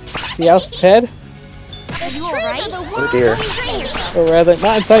 The Alp's head? Are you alright? Oh dear. Or rather,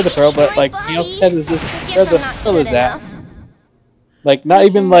 not inside the pearl, but like the Alp's head is just where the pearl is at. Like, not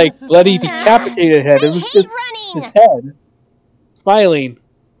even like bloody decapitated head, it was just his head. Smiling.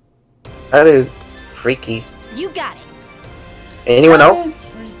 That is freaky. You got it. Anyone else?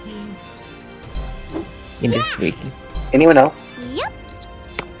 It is freaky. Anyone else? Yep.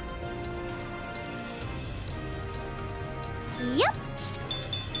 Yep.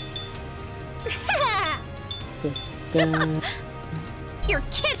 Dun. You're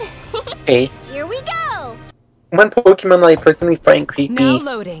kidding. Hey. Here we go. one Pokemon that I personally find creepy Now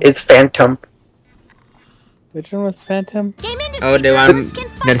loading. is Phantom. Which one was Phantom? Game industry Oh, the journalists one can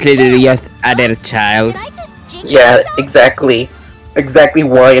find that's literally too. just other child. Did I just jinx Yeah, myself? exactly. Exactly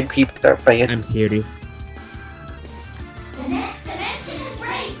why I'm creeped out by it. I'm serious. The next dimension is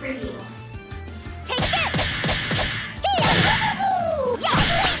ready for you. Take this!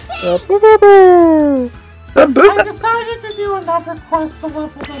 Here! I decided to do another quest to level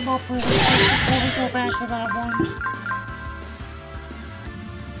them up really quick before we go back to that one.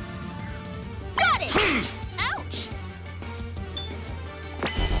 Got it! Ouch!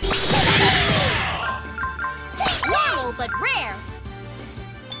 Normal but rare.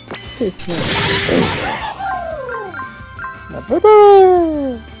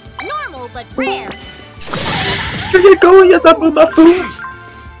 Normal but rare. Here you go, Zabumafu!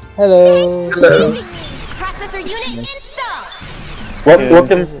 Hello. Hello. Processor unit installed.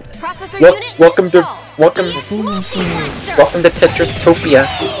 Welcome, Processor unit welcome to installed. welcome Multi-blaster. welcome to Tetrastopia.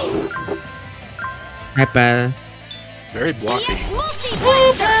 Hi, pal. Very blocky.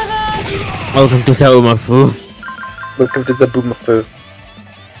 Multi-blaster. Welcome to Zabumafu. Welcome to Zabumafu.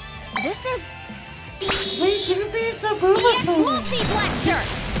 This is Wait, you be EX Zabumafu! Multi-blaster.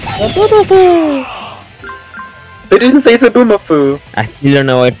 They didn't say Zabumafu. I still don't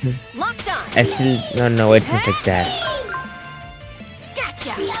know what's. Locked on. I still don't know what's like that.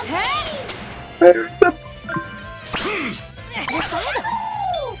 Gotcha. Hey. Where's the- This item.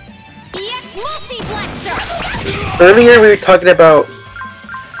 EX Multi-blaster. Earlier we were talking about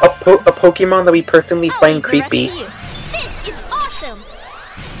a Pokemon that we personally I'll find leave the rest creepy. to you. This is awesome.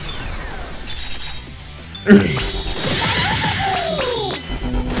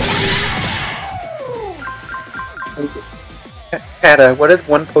 Hada, what is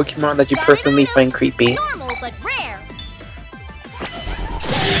one Pokemon that you personally find creepy? Normal but rare.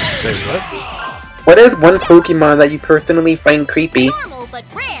 Say what? What is one Pokemon that you personally find creepy? Normal but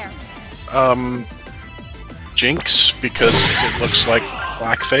rare. Jinx, because it looks like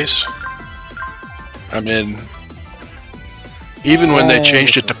blackface. I mean, even when they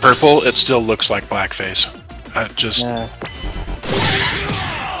changed it to purple, it still looks like blackface. I just... Nah.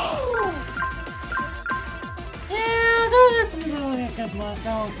 Yeah, that isn't really a good look,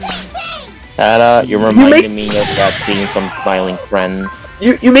 Hannah, you're reminding me of that scene from Smiling Friends.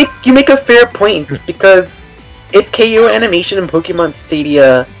 You make a fair point because it's KO animation in Pokemon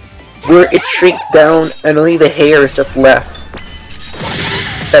Stadia where it shrinks down and only the hair is just left.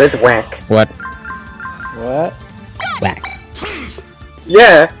 That is whack. What? What? Black.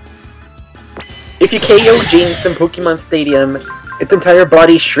 Yeah. If you KO Jinx in Pokemon Stadium, its entire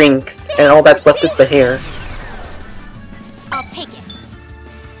body shrinks and all that's left is the hair. I'll take it.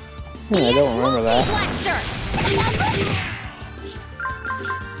 I don't remember that. Multi-blaster.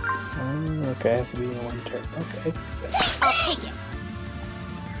 Okay, I have to be in one turn. Okay. I'll take it.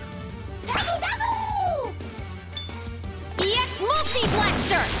 EX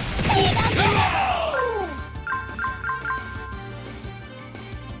Multi-blaster.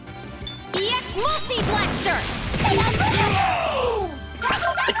 EX Multi-blaster.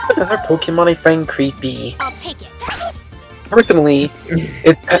 It's another Pokemon I find creepy. I'll take it. Personally,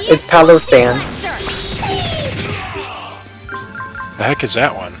 is Palosan. The heck is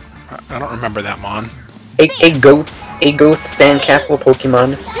that one? I don't remember that mon. A ghost sandcastle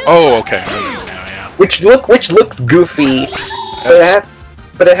Pokemon. Oh, okay. Yeah. Which looks goofy,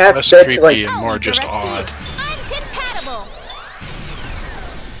 but it has Less said creepy like and more just odd. I'm compatible.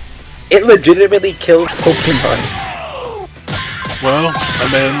 it legitimately kills Pokemon. Well, I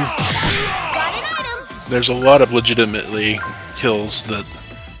mean, Got an item. there's a lot of legitimately kills that...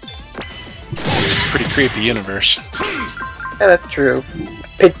 It's a pretty creepy universe. Yeah, that's true.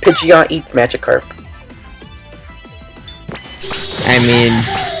 Pidgeot eats Magikarp. I mean,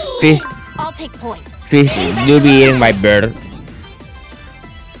 fish I'll take point. do be eaten by birds.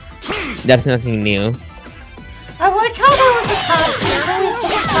 That's nothing new. I like how there was a costume. There was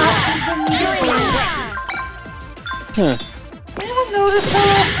a costume. Anyone notice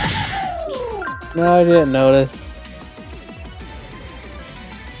that? No, I didn't notice.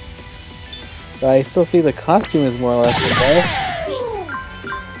 But I still see the costume is more or less the best.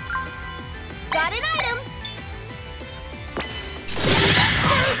 Got an item.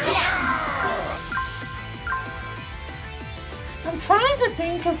 I'm trying to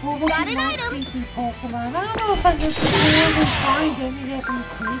think of what would Got be an my item. creepy Pokemon. I don't know if I just really find any of them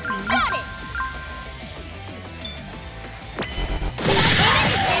creepy. Got it.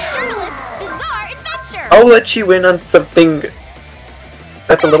 Journalist's bizarre adventure. I'll let you in on something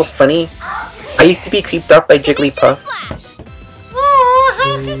that's a little funny. I used to be creeped out by Jigglypuff. Flash. Oh,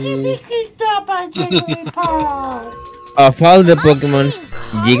 how could would you be creeped out by Jigglypuff? Of all the Pokemon,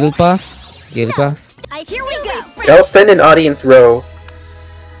 Jigglypuff. Here we go. I'll send an audience row.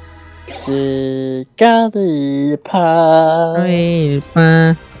 Jigglypuff.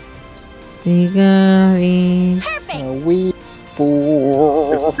 Perfect. We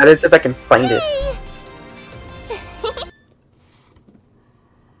fool. That is if I can find it.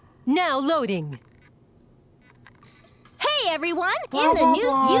 Now loading. Hey everyone! In the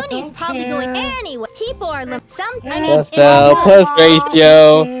news, Uni's probably going anyway. People are Plus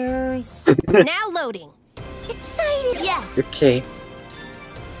ratio. Now loading. excited. Yes. Okay.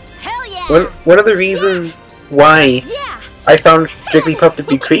 Hell yeah. One of the reasons why Yeah. I found Jigglypuff to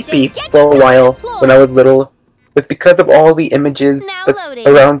be creepy for a while when I was little was because of all the images Now that's loading.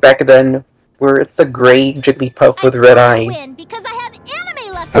 around back then where it's a gray Jigglypuff with red I eyes. win because I have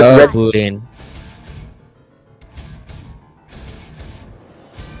anime left. With Oh, red- Putin.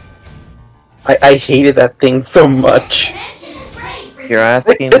 I hated that thing so much. You're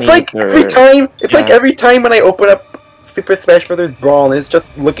asking It's me like for... every time. It's like Yeah. every time when I open up Super Smash Bros. Brawl, and it's just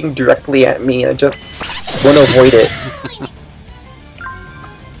looking directly at me, and I just want to avoid it.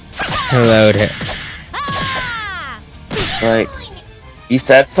 Hello there. Ah! Like, you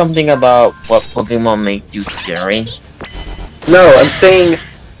said something about what Pokemon make you scary. No, I'm saying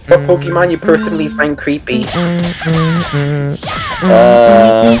what Pokemon you personally find creepy.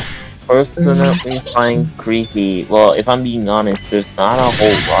 Personally find creepy. Well, if I'm being honest, there's not a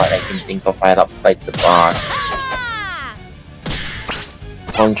whole lot I can think of right outside the box. Ah!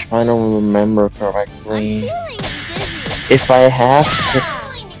 I'm trying to remember I'm correctly. feeling dizzy. If I have to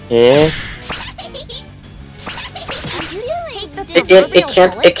pick, You just take the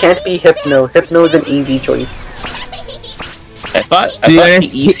It can't be Hypno. Hypno is an easy choice. I thought the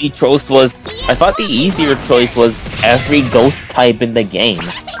easy choice was. I thought the easier choice was every ghost type in the game.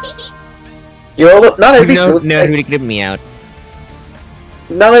 Not every No, ghost no, type. really creeped me out.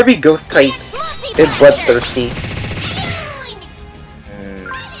 Not every ghost type is bloodthirsty.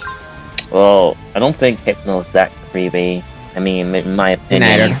 Well, I don't think Hypno's that creepy. I mean, in my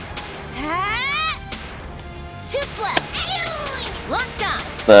opinion. Neither. Two slap. Locked on.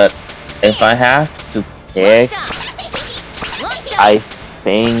 But if I have to pick, Locked on. I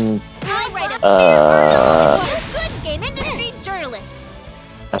think I write a good game industry journalist.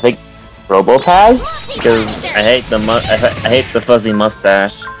 I think Robopaz, because I hate the I hate the fuzzy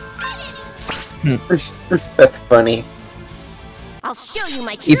mustache. That's funny. I'll show you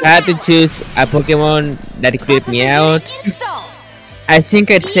my If I had to choose a Pokemon that creeped me out, I think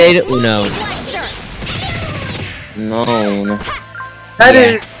I'd say Uno. No. That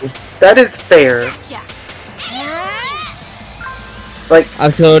is fair. Like,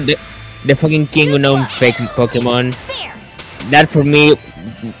 Also, the fucking King Unknown fake Pokemon. That for me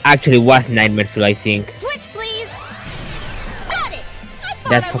actually was Nightmare Fuel, I think. Switch, please. Got it.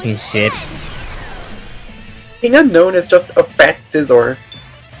 That fucking shit. King Unknown is just a fat scissor.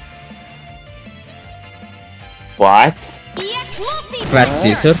 What? Fat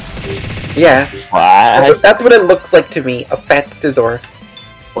Scissor? Yeah. What? That's what it looks like to me, a fat scissor.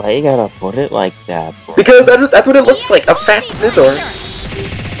 Why you gotta put it like that, bro? Because that's what it looks like, a fat scissor.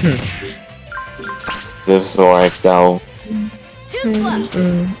 This is like though.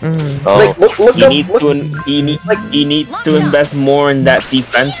 Oh, Like, look he up- needs look- to he needs to invest more in that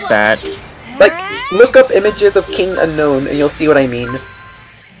defense stat. Like, look up images of King Unknown and you'll see what I mean. I'm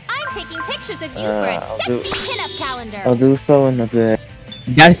taking pictures of you for a I'll sexy pinup calendar. I'll do so in a bit.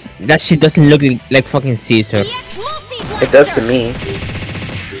 That shit doesn't look like fucking Caesar. It does to me.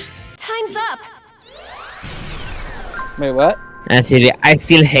 Time's up. Wait, what? And see, I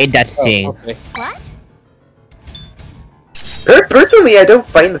still hate that thing. Okay. What? Personally, I don't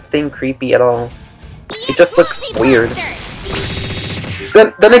find the thing creepy at all. It just looks weird.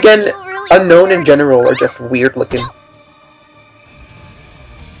 Then again, Unknown in general are just weird looking.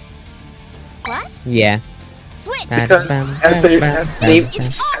 What? Yeah. Switch. Because as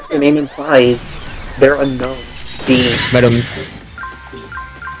the name implies, they're unknown. But I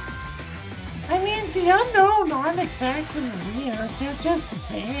mean, the unknown aren't exactly weird, they're just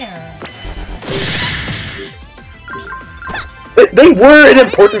there. They were an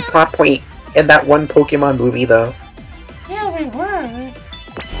important plot point in that one Pokemon movie, though. Yeah, they were.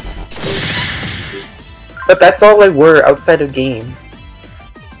 But that's all they were outside of game.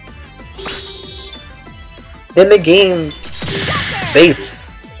 In the games, they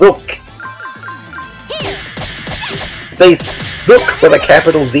spook. They spook with a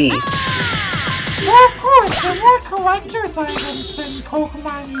capital Z. Well, of course, they're more collector's items than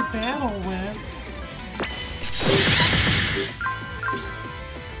Pokemon you battle with.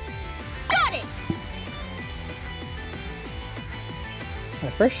 My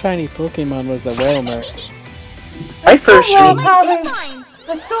first shiny Pokemon was a Whalmer. My first shiny.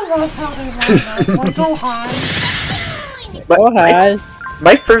 I still love how they line up. Like, go high.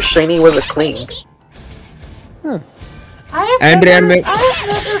 My first shiny was a Kling. I've never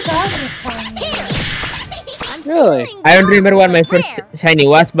gotten a shiny. Really? I don't remember what my first shiny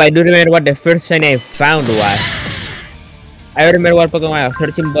was, but I do remember what the first shiny I found was. I remember what Pokemon I was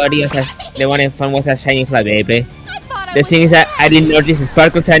searching, but the one I found was a shiny Flabébé. The thing is that I didn't notice the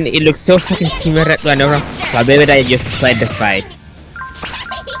sparkles and it looks so fucking similar to another Flabébé that I just tried the fight.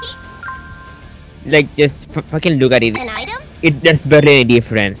 Like, just fucking look at it. There's barely any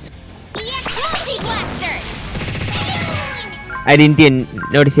difference. I didn't even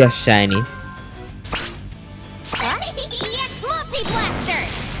notice it was shiny.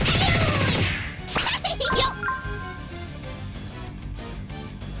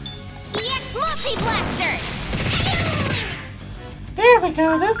 There we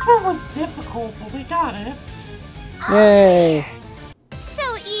go, this one was difficult, but we got it. Yay!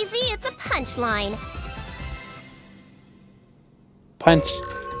 So easy, it's a punchline. Punch.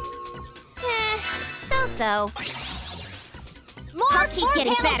 So-so. I'll keep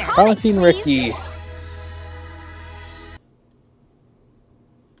getting better. Promising Ricky.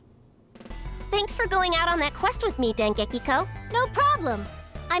 Thanks for going out on that quest with me, Dengekiko. No problem.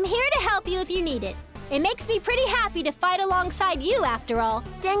 I'm here to help you if you need it. It makes me pretty happy to fight alongside you, after all.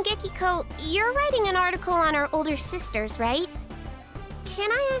 Dengekiko, you're writing an article on our older sisters, right?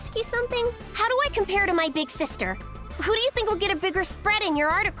 Can I ask you something? How do I compare to my big sister? Who do you think will get a bigger spread in your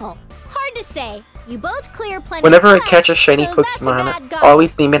article? Hard to say. You both clear plenty Whenever I of catch a shiny so Pokemon,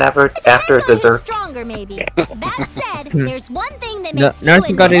 always name it after a dessert. Stronger, maybe. That said, there's one thing that makes No,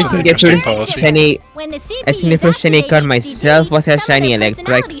 I got anything get first shiny. When the I think the first shiny card myself was a shiny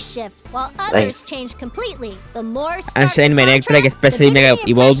Electric. Shift, while others change completely. The more and shiny Electric, especially Mega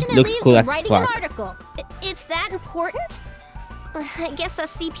Evolved, looks cool as fuck. It's that important? I guess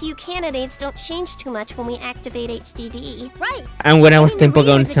us CPU candidates don't change too much when we activate HDD. Right. And when I was playing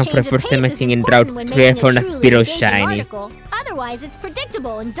Pokemon Sun for the first time, I think in Route 3 I found a Spiro shiny. Otherwise, it's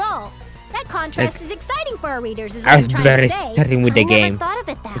predictable and dull. That contrast is exciting for our readers, is what I I'm was trying very to say. starting with the game, Thought of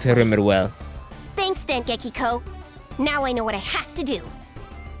it that if I remember well. Thanks, Dengekiko. Now I know what I have to do.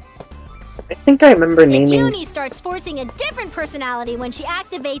 I think I remember naming... If Uni starts forcing a different personality when she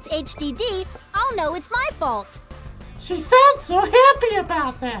activates HDD, I'll know it's my fault. She sounds so happy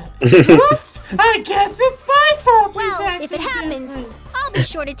about that. Oops, I guess it's my fault she's Well, if it happens, I'll be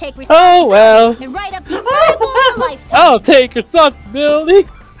sure to take Oh well. and write up the article of a lifetime. I'll take responsibility.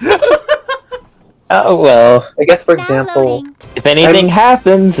 Oh well. I guess for example, if anything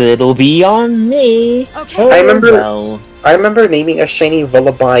happens, it'll be on me. Okay. I remember naming a shiny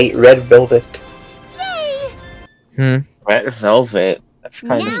Lullaby Red Velvet. Red Velvet. That's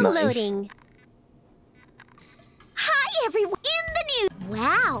kind of nice. Loading. Hi everyone in the news.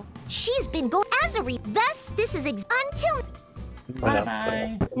 Wow, she's been going as a thus this is until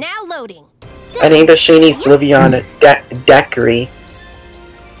now loading. I named a shiny Sylveon Daiquiri.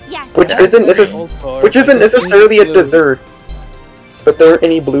 Yes. Which isn't necessarily a dessert, but there aren't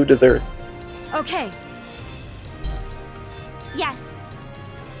any blue desserts. Okay. Yes.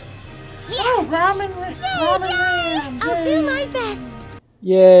 Oh, ramen Ram. I'll do my best.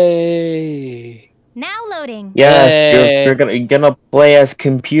 Yay. Now loading. Yes, you're gonna play as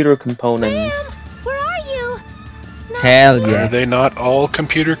computer components. Where are you? Hell yeah. Are they not all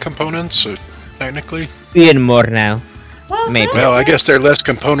computer components, technically? Even more now. Maybe. Well, I guess they're less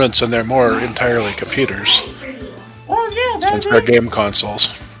components and they're more entirely computers. Oh yeah, since they're game consoles.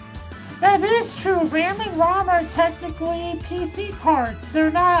 That is true. RAM and ROM are technically PC parts.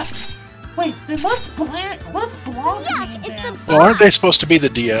 They're not. Wait, what's blank mean then? Well, aren't they supposed to be the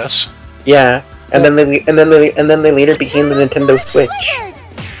DS? Yeah. And then they later became the Nintendo Switch.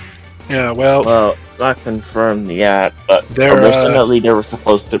 Yeah, well, not confirmed yet, but they're, originally they were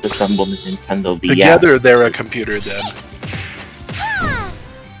supposed to resemble the Nintendo DS. Together, they're a computer then.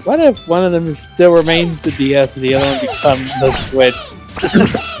 What if one of them still remains the DS and the other one becomes the Switch?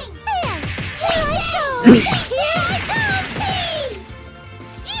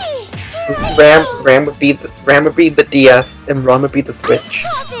 RAM would be the DS and ROM would be the Switch.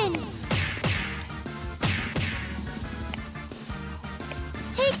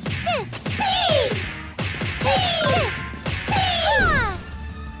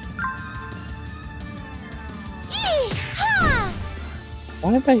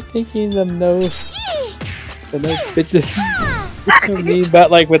 Why am I thinking the no bitches? I mean,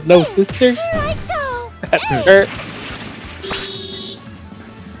 but like with no sisters? That hurt.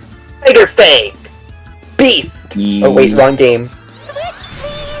 Tiger Fang! Beast! Oh wait, wrong game.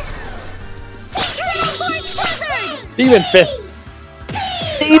 Demon fist.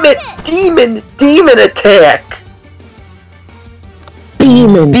 Demon attack.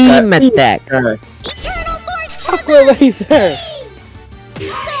 Beam attack. Eternal Force Aqua laser.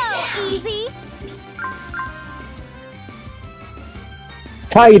 So easy.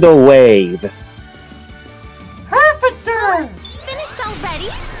 Tidal wave. Perfector! Finished already?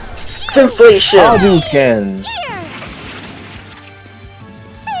 Inflation. Hadouken.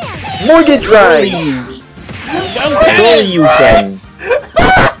 Mortgage ride. Shoryuken.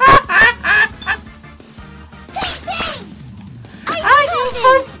 I need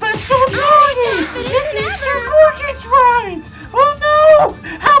my special ability! It needs your mortgage rise! Oh no!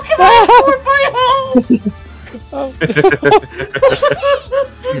 How can I afford my home?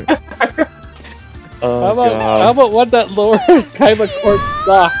 Oh, how about one that lowers Kaiba Court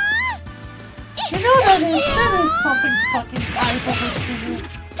stock? You know that is something fucking Kaiba would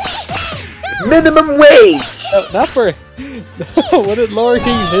do. Minimum wage. No, not for. Wouldn't lowering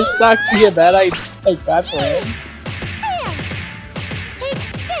his stock be a bad idea? Like bad for him?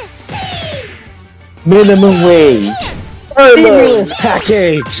 Minimum wage. Stimulus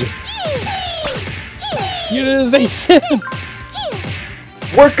package. Utilization.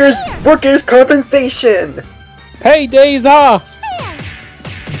 Workers compensation. Hey, days off.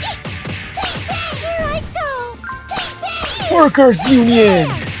 Workers union.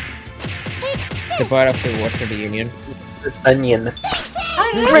 The part of the worker union. This onion.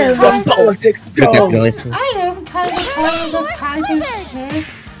 Random politics. I am kind of tired of Kaiba's shit.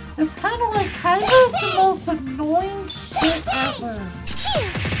 It's kind of like Kaiba's the most annoying shit ever.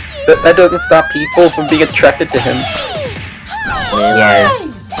 That doesn't stop people from being attracted to him. Yeah.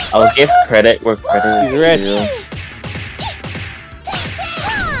 I'll give credit where credit is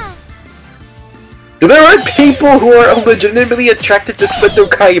due. There are people who are legitimately attracted to Seto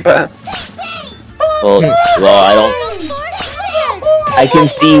Kaiba. Well, I don't. I can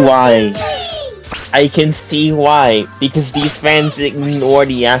see why. I can see why. Because these fans ignore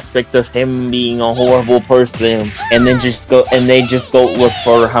the aspect of him being a horrible person, and then just go look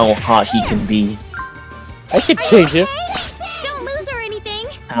for how hot he can be. I could change it. Don't lose or anything.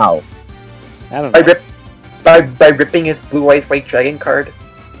 How? I don't know. By ripping his blue eyes white dragon card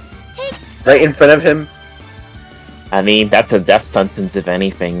right in front of him. I mean, that's a death sentence, if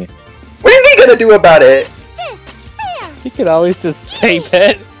anything. What is he gonna do about it? He could always just tape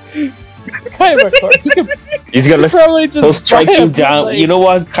it. Kaiba Court. He's gonna probably just he'll strike buy you a down. blade. You know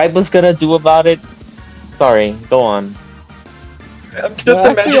what Kaiba's gonna do about it? Sorry, go on. I'm just Well,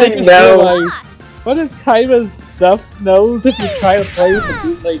 actually, I imagining can now. realize, what if Kaiba's stuff knows if you try to play with the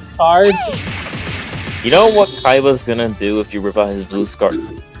bootleg card? You know what Kaiba's gonna do if you rip out his blue scarf?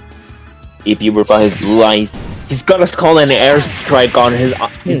 If you rip out his blue eyes, he's gonna call an airstrike on his.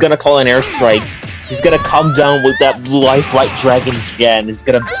 He's gonna call an airstrike. He's gonna come down with that blue eyes white dragon again. He's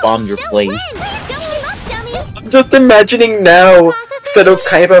gonna bomb your place. I'm just imagining now Seto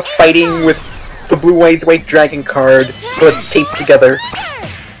Kaiba fighting with the blue eyes white dragon card, but taped together.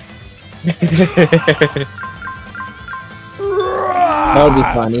 That would be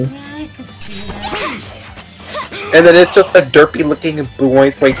funny. And then it's just a derpy looking blue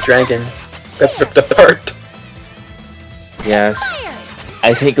eyes white dragon that's ripped apart. Yes.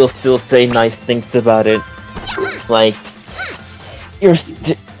 I think he'll still say nice things about it. Like,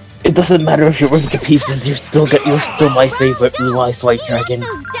 it doesn't matter if you're ripped to pieces, you're still my favorite blue eyes white dragon.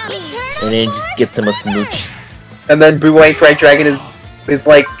 And then just gives him a smooch. And then blue eyes white dragon is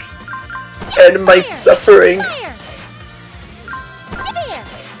like, end my suffering.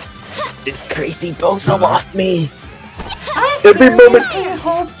 This crazy bozo off me! Every moment. I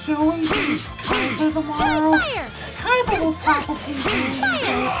hope Joey beats Kaiba tomorrow. Kaiba will probably win, but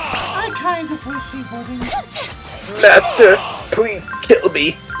I kind of wish he wouldn't. Master, please kill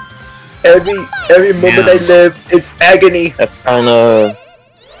me. Every moment I live is agony. That's kind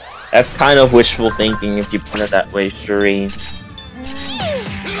of wishful thinking if you put it that way, Shuri.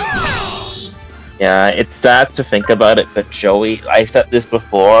 Yeah, it's sad to think about it, but Joey, I said this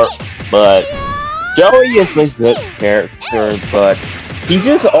before, but Joey is a good character, but he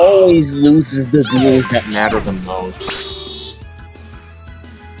just always loses the duels that matter the most.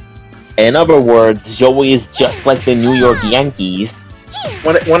 In other words, Joey is just like the New York Yankees.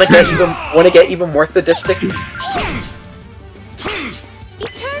 Wanna get even more sadistic?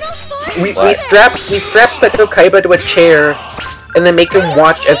 We strap Seto Kaiba to a chair and then make him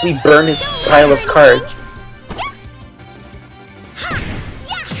watch as we burn his pile of cards.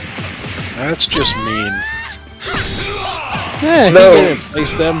 That's just mean. Yeah, No. he can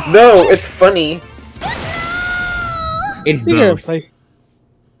replace them. No, it's funny. It's He can both. replace-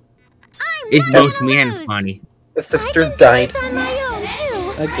 It's both me and funny. The sisters died. On my own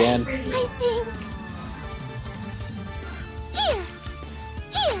too. Again. I think.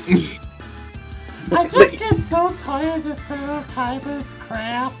 Here. I just get so tired of Sarah Kaiba's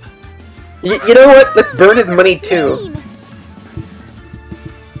crap. You know what? Let's burn his money too.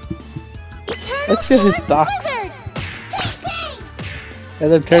 Let's get his stocks.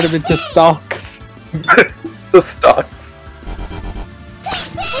 And then turn him into stocks. The stocks.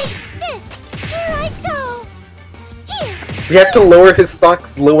 Here I go. Here. We have to lower his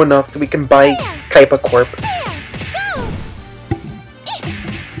stocks low enough so we can buy Kaiba Corp.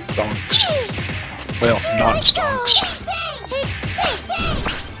 Stonks. Well, not stonks.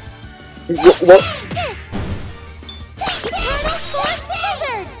 What? Eternal Force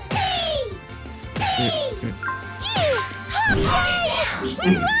Blizzard.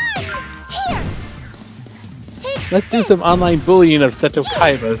 Let's do some online bullying of Seto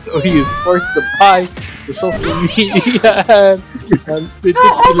Kaiba, so he is forced to buy the social media and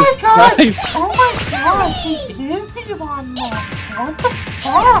ridiculous price. Oh my god, he is Elon Musk. What the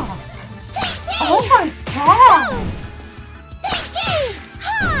fuck? Oh my god.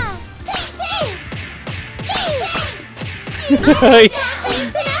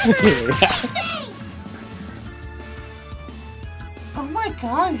 Oh my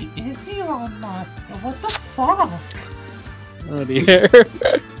god, he is Elon Musk. What the fuck? Oh dear.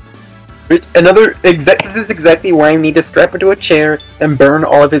 This is exactly why I need to strap him to a chair and burn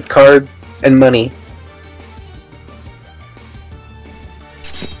all of his cards and money.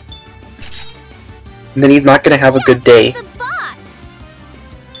 And then he's not gonna have a good day.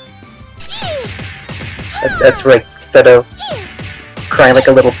 That's right, Seto. Crying like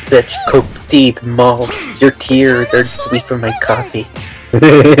a little bitch. Cope, seethe, maul. Your tears are sweet for my coffee.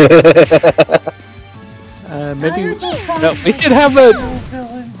 Maybe no. We should have a.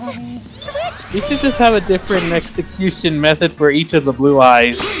 We should just have a different execution method for each of the blue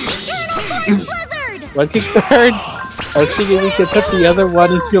eyes. One kick the herd. I was thinking we could put the other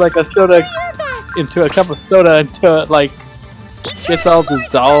one into like a soda, into a cup of soda until it like gets all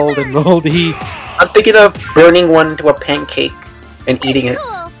dissolved and moldy. I'm thinking of burning one into a pancake and eating it.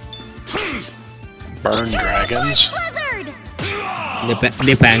 Burn dragons. The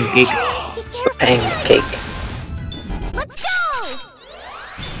pancake. The pancake. Let's go!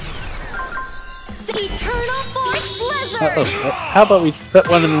 The Eternal Force Blizzard! Uh-oh. How about we just put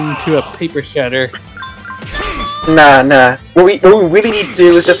one of them into a paper shredder? Nah. What we really need to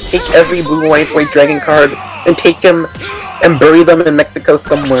do is just take every blue, white dragon card and take them and bury them in Mexico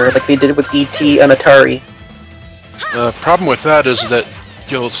somewhere, like they did with E.T. and Atari. The problem with that is that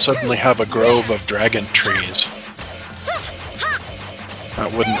you'll suddenly have a grove of dragon trees.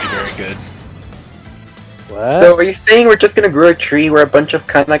 That wouldn't be very good. What? So are you saying we're just gonna grow a tree where a bunch of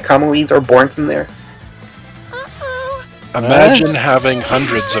Kana Kamuis are born from there? Imagine having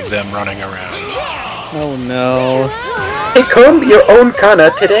hundreds of them running around. Oh no. Take home your own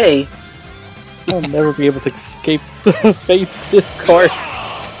Kana today! I'll never be able to escape the face discourse.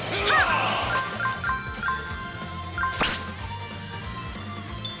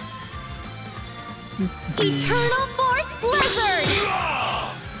 Eternal Force Blizzard!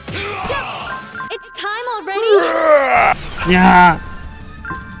 It's time already? Yeah.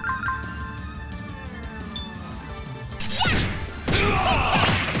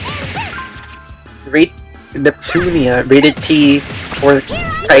 Rate Neptunia, rated T for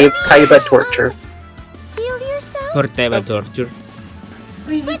Kaiba torture. Feel yourself? For Kaiba torture.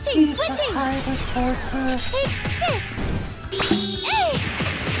 Switching! Take this!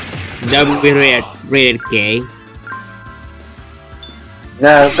 That would be rated K.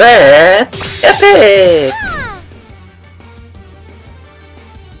 Now that's epic!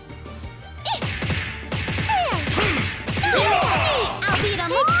 I'll beat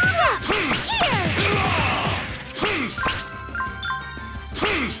 'em all up!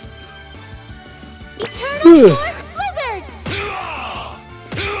 Eternal Force Blizzard!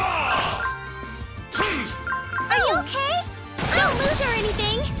 Are you okay? Don't lose or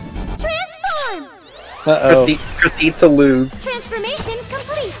anything! Transform! Uh-oh. Proceed to lose. Transformation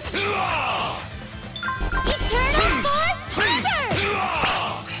complete! Eternal Force Blizzard!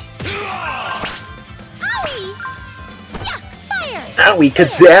 Owie! Yeah! Fire! Owie,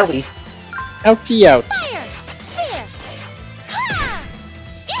 kazowie! Ouchie ouch. Fire! There!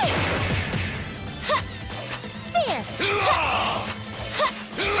 Ha! There!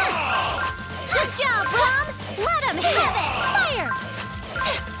 Good job, Rom! Let him have it! Fire!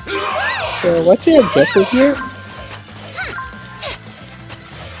 So what's your objective here?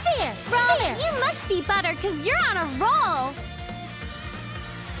 There! Rom, you must be butter because you're on a roll!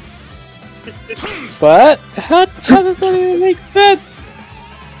 But how does that even make sense?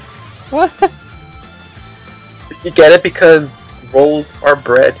 What? You get it because rolls are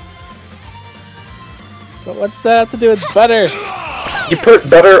bread. But what's that have to do with butter? You put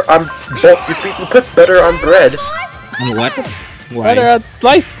butter on you put butter on bread. What? Why? Butter on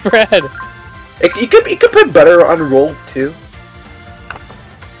sliced bread. You could put butter on rolls too.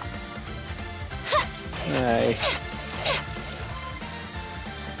 Aye.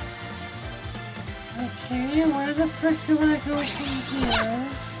 Okay, where the frick do I go from here?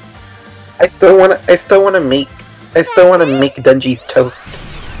 I still wanna make Dungy's toast.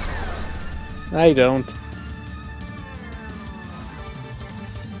 I don't.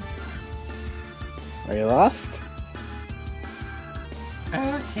 Are you lost?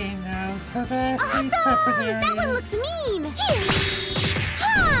 Okay, now, so there's these separate areas. That one looks mean! Here!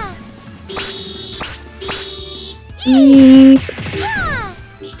 Ha! Eep. Ha!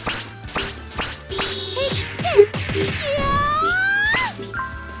 Take this! Yeah!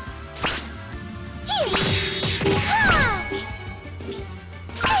 Here! Ha!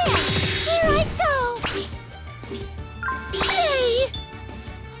 Here I go! Hey!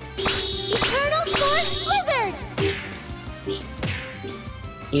 Eternal Force Blizzard!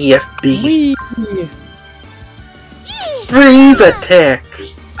 EFB. Whee! Freeze attack.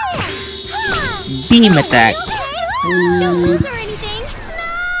 Beam attack. Don't lose or anything.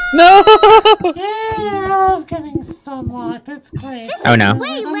 No! Yeah, I'm getting sunlocked. It's great. Oh no.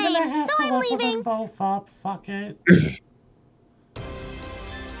 Way I'm gonna lame, have so to I'm level them leaving. both up. Fuck it.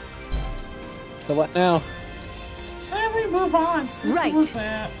 So what now? Then we move on. Simple Right. as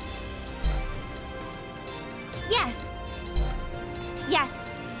that. Yes. Yes.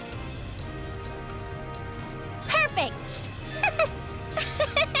 Perfect.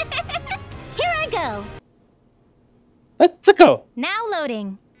 Here I go. Let's go! Now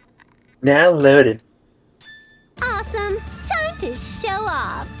loading. Now loaded. Awesome. Time to show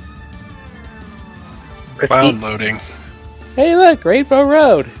off. Proceed. Downloading. Hey look, Rainbow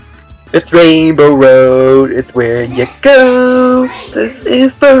Road! It's Rainbow Road. It's where you go. This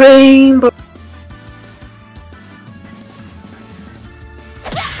is the Rainbow.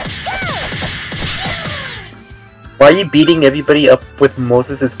 Why are you beating everybody up with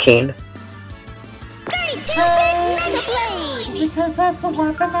Moses' cane? 32-bit Mega Blade. Because that's a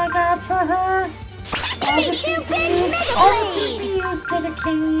weapon I got for her. All the 32-bit Mega all the Blade. CPUs get a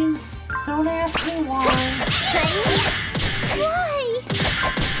cane. Don't ask me why. Why?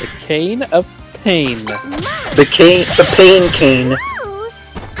 The Cane of Pain. It's mine. The pain cane.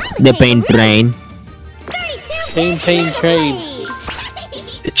 Gross. I'm a The pain kangaroo. train. 32-bit Pain Mega train. Blade.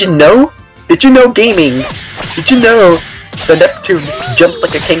 Did you know? Did you know gaming? Did you know the Neptune jumps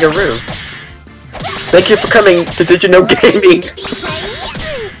like a kangaroo? Thank you for coming to Did You Know Gaming.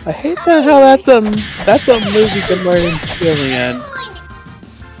 I hate that how that's a move you can learn in Killian.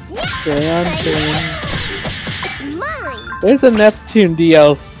 It's mine. There's a Neptune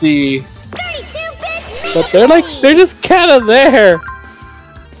DLC, 32-bit but they're just kind of there. Found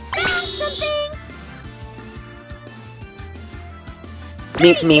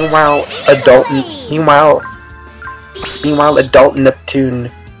something. Meanwhile, adult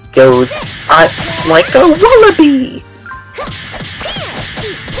Neptune goes, I like a wallaby.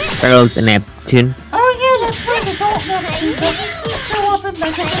 Earl to Neptune. Oh yeah, that's right. Adult Neptune. Doesn't she show up in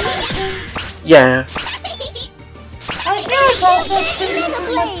Mega Dimension? Yeah. I hear Adult Neptune isn't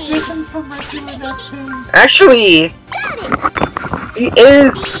much different from regular Neptune. Actually, he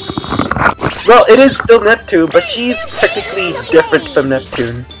is. Well, it is still Neptune, but she's technically different from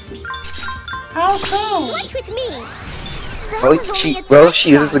Neptune. How so? Switch with me. She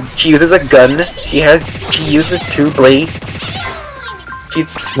uses a gun. She uses 2 blades.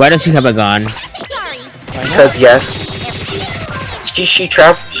 Why does she have a gun? Sorry. Because yes.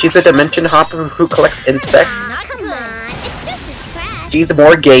 She's a dimension hopper who collects insects. Aw, come on. It's just a scratch. She's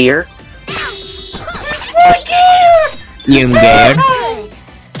more gayer. You scared? Good.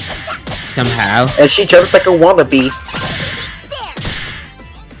 Somehow. And she jumps like a wallaby.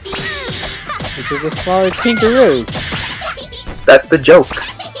 Which is a smaller kangaroo. That's the joke. Wait,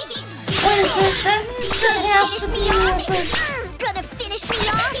 that should have to be over. Gonna finish me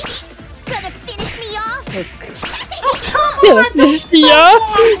off. Gonna finish me off.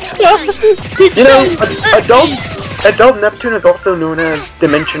 You know, adult Neptune is also known as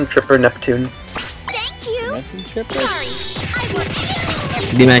Dimension Tripper Neptune. Thank you. Dimension Tripper? Sorry. I worked to get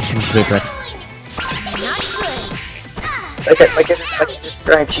everything. Dimension Tripper. Not good. Like I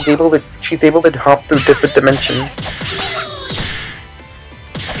described, she's able to hop through different dimensions.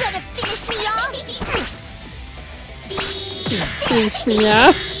 Gonna finish me off. Finish me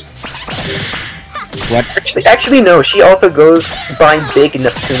off. What? Actually, no. She also goes by Big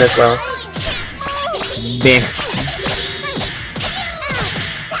Neptune as well. Big.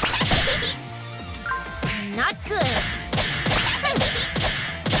 Not good.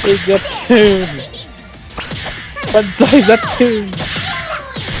 Big Neptune! Fun size Neptune!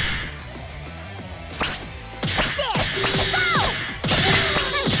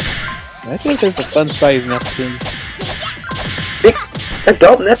 I think there's a fun size Neptune. Big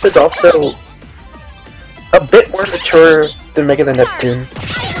Adult Nep is also a bit more mature than Mega the Neptune.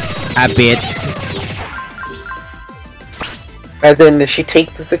 A bit. As in, she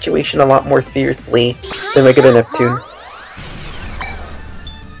takes the situation a lot more seriously than Mega the Neptune.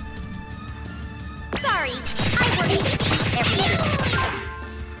 Sorry, I worked to keep everything.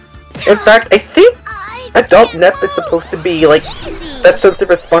 In fact, I think Adult Nep is supposed to be like that sense of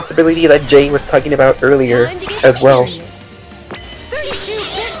responsibility that Jay was talking about earlier as well.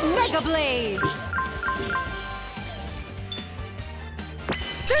 32-bit Mega Blade.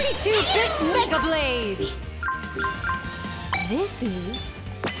 32-bit Mega Blade. This is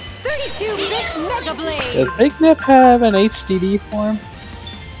 32-bit Mega Blade. Does Big Nep have an HDD form?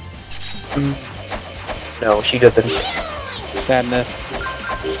 No, she doesn't. Sadness.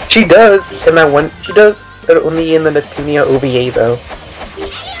 She does in that one. She does, but only in the Neptunia OVA though.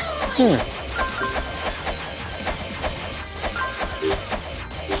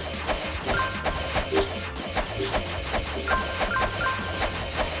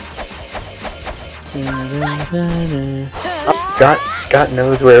 God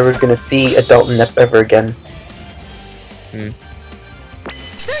knows where we're gonna see Adult Nep ever again.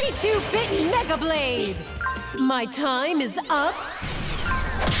 32-bit Mega Blade. My time is up.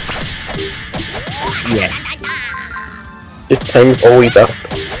 Yes. Your time's always up.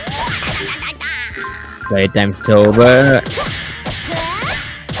 Playtime's over.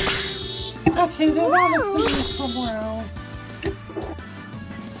 Okay, they want us to be somewhere else.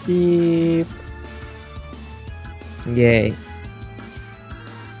 Beep. Yay.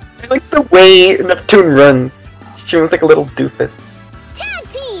 I like the way Neptune runs. She runs like a little doofus. Tag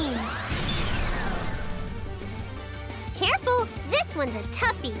team! Careful, this one's a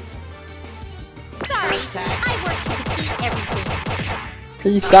toughie. Sorry, I worked to defeat everything.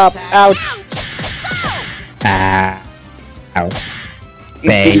 Please stop. Ouch. Ow.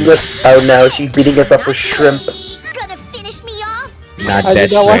 Oh no, she's beating us up with shrimp. Gonna finish me off? Not I that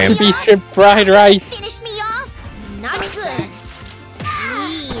did not want to shrimp. be shrimp fried rice. Finish me off? Not good.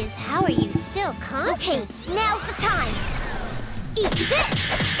 Jeez, how are you still conscious? Okay, now's the time. Eat this.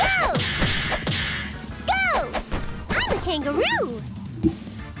 Go! Go! I'm a kangaroo.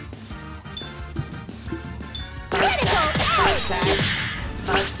 Critical edge.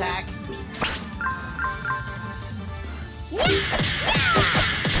 Attack.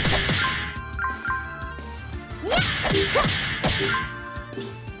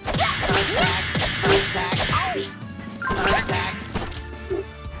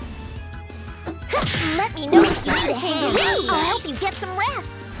 Let me know if you need a hand. I'll help you get some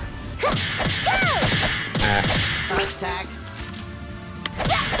rest. Go!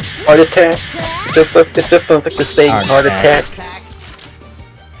 Heart attack. It just sounds like the saying heart attack.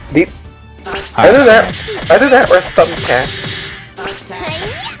 Either that or thumbtack.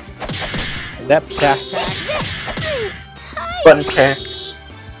 That tack. Fun tack.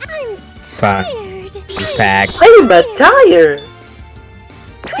 I'm Fuck. tired. Fact. I'm tired.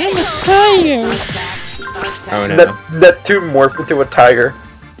 I'm tired. Oh no. Neptune morphs into a tiger.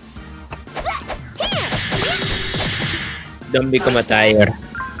 Don't become a tiger.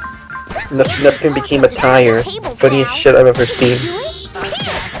 Neptune became a tire. Funniest shit I've ever seen.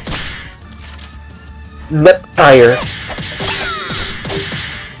 Nep tire.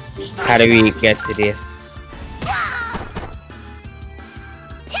 How do we get to this?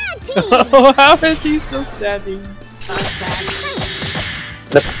 Tag team! Oh, how is he still standing?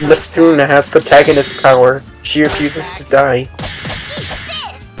 Neptune has protagonist power. She refuses to die.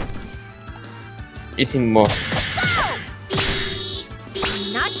 Using more.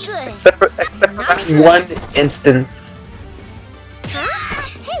 Not good. Except for that one instance. Huh?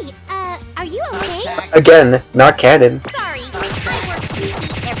 Hey, are you okay? Again, not canon. Sorry, I worked to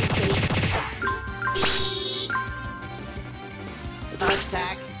defeat everything.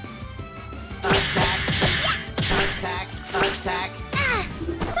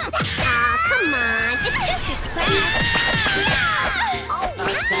 Come on, it's just a scratch.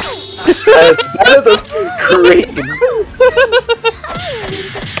 That is a scream.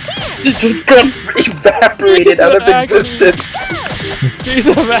 She just got evaporated out of existence. Piece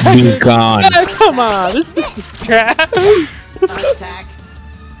of action. Be gone. Come on, this is just crap.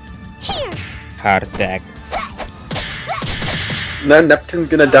 Here, Heart attack. Now Neptune's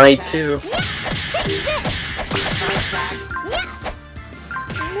gonna die too.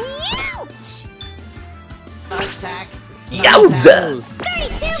 Yowza!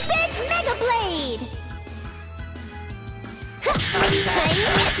 32-bit Mega Blade!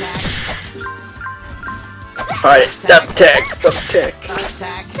 Alright, stop tech.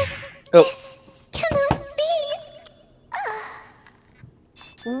 Oh. Cannot be!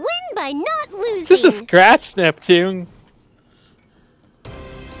 Win by not losing! Just a scratch, Neptune.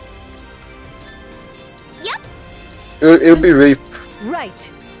 Yep! It would be really...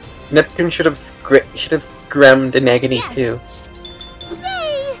 Right. Neptune should have scrammed in agony too.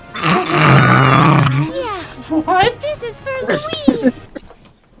 Yay! Yeah, What? this is for Louis!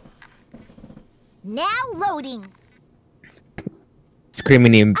 Now loading!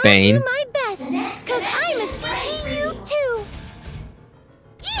 Screaming in I'll pain. do my best, cause I'm a CPU too!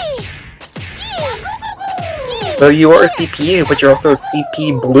 Yee! Yee! Well, you are a CPU, but you're also a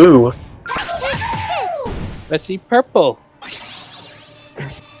CP blue. Let's see purple.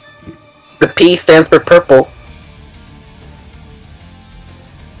 The P stands for purple.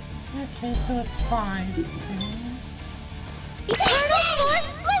 Okay, so it's 5. Okay. Eternal Force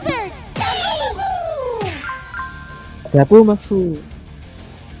Blizzard! Zabumafu.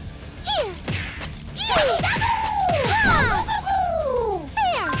 Here! Here! Ha!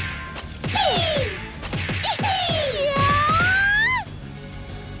 There! There!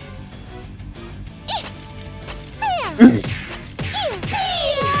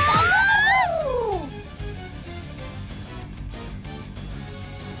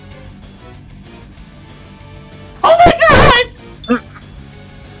 Oh my god!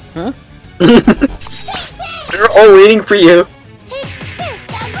 Huh? They're all waiting for you.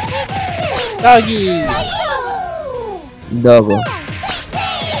 Doggy! Doggo.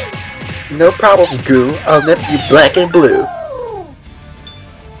 No problem, Goo. I'll let you black and blue.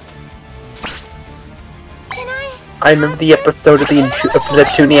 I remember the episode of the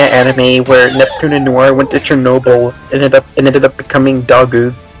Neptunia anime where Neptune and Noir went to Chernobyl and ended up becoming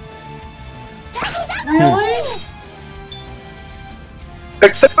doggoos. Really?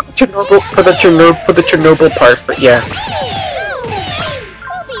 Except for the Chernobyl part, but yeah.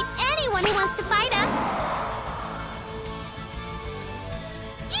 We'll beat anyone who wants to fight us!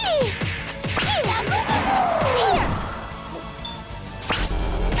 Here! Leave it to me!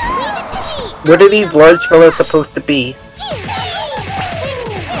 What are these large fellas supposed to be?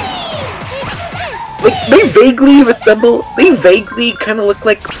 Like, they vaguely resemble. They vaguely kind of look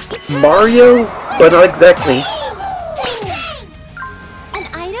like Mario, but not exactly. An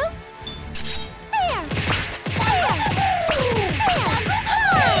item? There!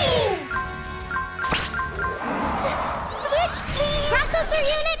 Switch, please! Processor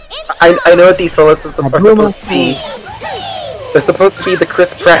unit inside! I know what these fellas are supposed to be. They're supposed to be the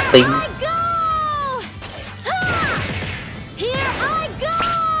Chris Pratt things.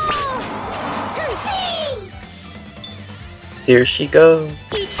 Here she goes.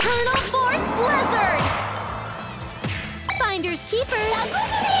 Eternal Force Blizzard! Finders Keepers!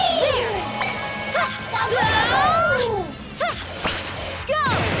 There! Go!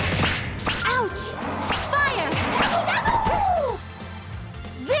 Ouch! Fire!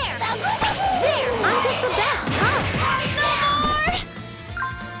 There! There! I'm just the best, huh? No more!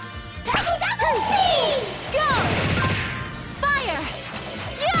 Go! Fire!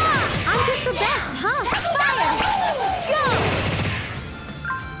 Yeah! I'm just the best, huh? Fire! Go!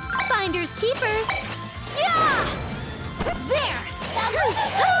 Finders Keepers! Yeah! There!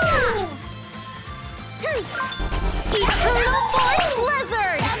 Eternal Force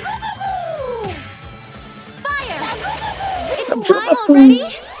Blizzard! Fire! It's time already!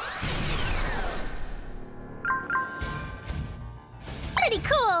 Pretty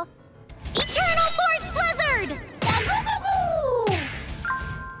cool! Eternal Force Blizzard!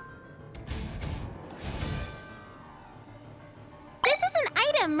 This is an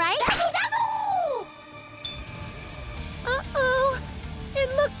item, right? Uh-oh!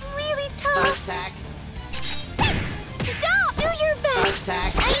 It looks really tough! Attack. Stop! Do your best!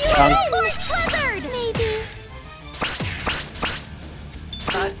 Attack. Eternal Force Blizzard! Maybe.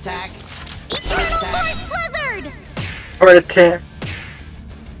 Attack. Eternal Force Blizzard! Heart attack.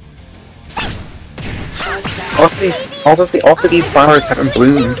 Also these flowers haven't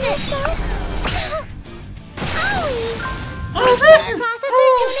bloomed.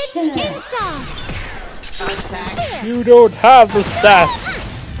 Processor unit installed! Attack. You don't have the stats!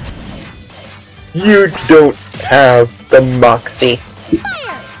 You don't have the moxie.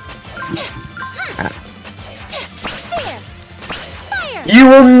 Fire! Fire! You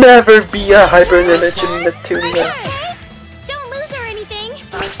will never be a hyperdimension Neptunia. Don't lose or anything.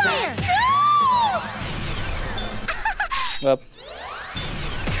 Fire! Whoops.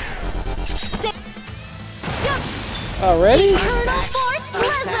 Already? Eternal Force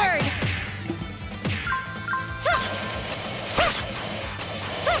Blizzard!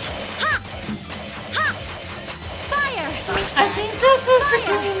 Fire! I think this is the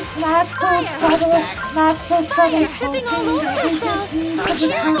game's not so subtle Tripping all poking over that we yourself. just need to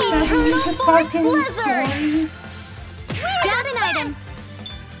the fact that we need to start doing stories. Got an item.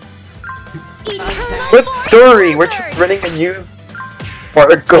 Eternal What Force story? We're Blizzard! just running a news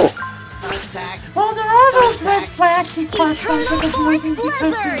article. Well, there are those red flashy parts that Eternal are Force moving because of the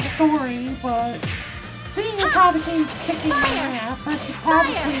Blizzard! story, but seeing as how the game's kicking my ass, I should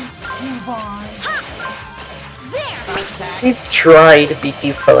probably move on. There! Please try to beat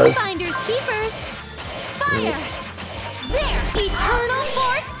these fellows. Finders keepers! Fire! There! Eternal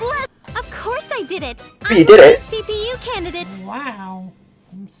Force Blizzard! Of course I did it! You did it. CPU candidate! Wow.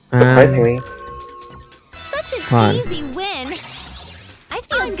 Surprisingly. Such an Fun. easy win! I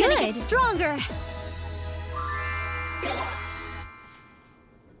feel I'm gonna get stronger!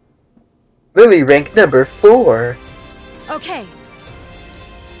 Lily ranked number 4. Okay.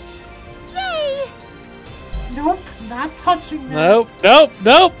 Yay! Nope, not touching that. Nope, nope,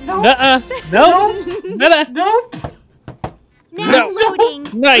 nope, Nope. nuh-uh, nope, nuh-uh, Nope. Now No. loading!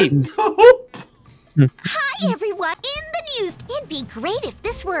 night. Nope. Hi, everyone! In the news, it'd be great if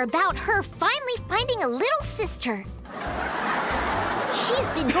this were about her finally finding a little sister. She's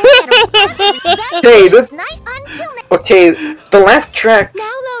been going at her best with that Hey, is this- nice until now. Okay, the last track.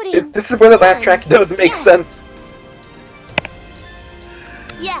 Now loading! This is where the last track does make sense.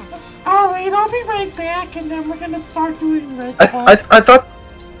 Yes! Alright, I'll be right back, and then we're gonna start doing red I quests. thought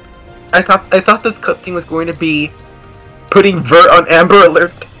this cutscene was going to be putting Vert on Amber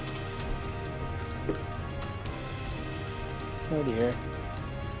Alert. Oh dear.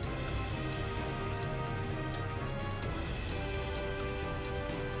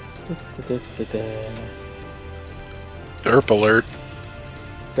 Derp alert.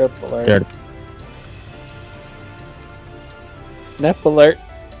 Derp alert. Derp. Nep alert.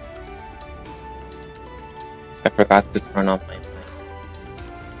 I forgot to turn on my mic.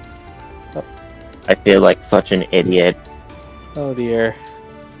 I feel like such an idiot. Oh dear.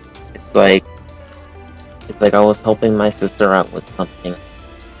 It's like I was helping my sister out with something.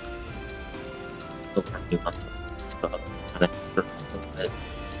 Working on some stuff, and I helped her out with it.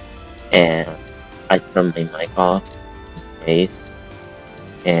 And I turned my mic off in case.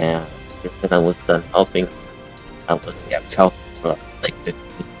 And when I was done helping, I was kept talking for like 15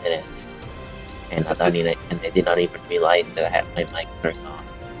 minutes. And I did not even realize that I had my mic turned off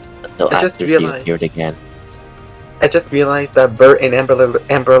until I just after she realized. appeared again. I just realized that Vert and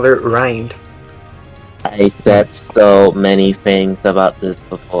Amber Alert rhymed. I said so many things about this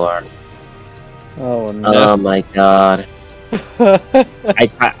before. Oh no. Oh my god.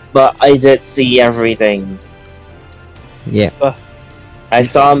 But I did see everything. Yeah. I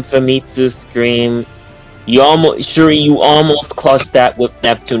saw Famitsu scream. You almost clutched that with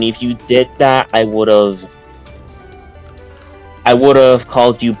Neptune. If you did that, I would have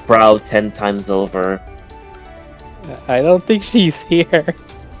called you proud 10 times over. I don't think she's here.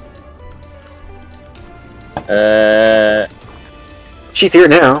 She's here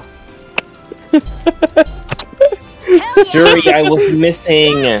now. Shuri, I was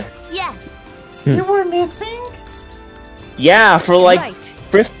missing. Yes! You were missing? Yeah, for like Right.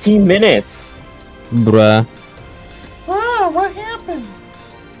 15 minutes. Bruh. Ah, what happened?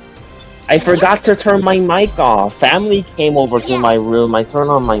 I forgot to turn my mic off. Family came over to my room. I turned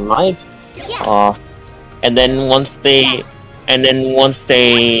on my mic off, and then once they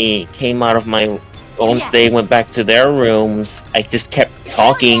came out of my, once they went back to their rooms, I just kept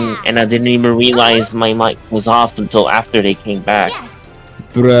talking, and I didn't even realize my mic was off until after they came back. Yes!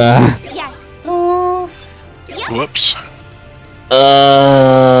 Bruh. Yes! Whoops.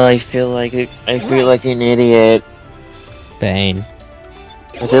 I feel like an idiot. Pain.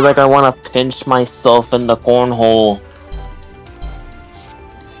 I feel like I want to pinch myself in the cornhole.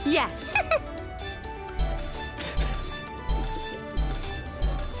 Yes!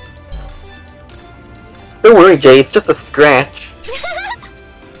 Don't worry, Jay. It's just a scratch.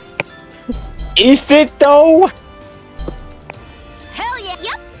 Is it though? Hell yeah!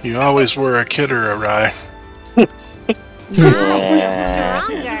 Yep! You always were a kidder, Arai.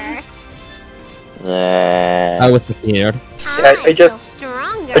 Stronger! I was scared. I just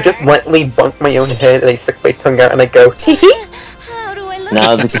stronger. bluntly bunk my own head and I stick my tongue out and I go, hee hee. How do I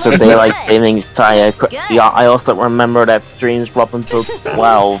Now, because of daylight savings time, I also remember that streams were up until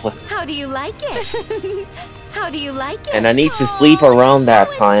 12. How do you like it? How do you like it? And I need to sleep around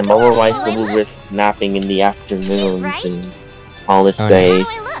that time, otherwise I will risk napping in the afternoons and college days.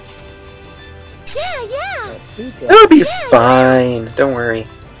 Yeah. It'll be fine. Don't worry.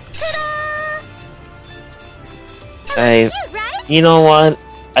 Hey, you know what?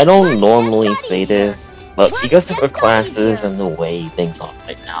 I don't normally say this, but because of the classes and the way things are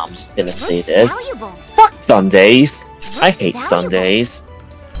right now, I'm just gonna say this. Fuck Sundays! I hate Sundays.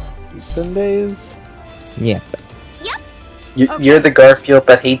 Sundays? Yep. You're the Garfield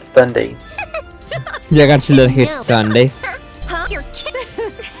that hates Sundays. Yeah, Godzilla hates Sundays.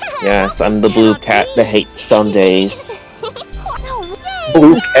 Yes, I'm the blue cat that hates Sundays.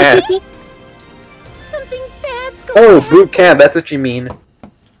 Blue cat. Something bad's going Oh, on. blue cat. That's what you mean.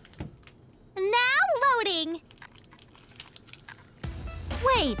 Now loading.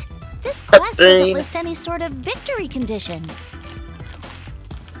 Wait, this quest doesn't list any sort of victory condition.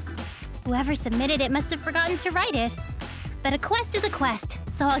 Whoever submitted it must have forgotten to write it. But a quest is a quest,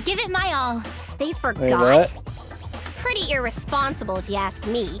 so I'll give it my all. They forgot? Wait, what? Pretty irresponsible if you ask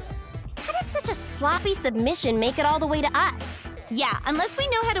me. How did such a sloppy submission make it all the way to us? Yeah, unless we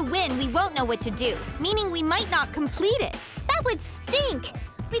know how to win, we won't know what to do. Meaning we might not complete it. That would stink.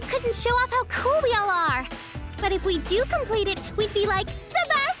 We couldn't show off how cool we all are. But if we do complete it, we'd be like the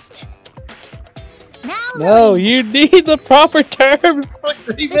best. Now No, you need the proper terms for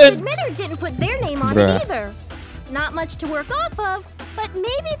the agreement. submitter didn't put their name on Bruh. it either. Not much to work off of, but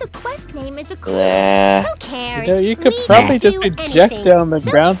maybe the quest name is a clue. Bleh. Who cares? You know, you could We probably can just do reject anything. on the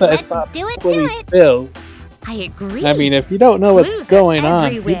So grounds that let's it's not do it to fully it. filled. I agree. I mean, if you don't know what's Clues are going on,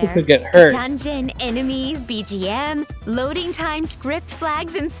 people everywhere. could get hurt. Dungeon, enemies, BGM, loading time, script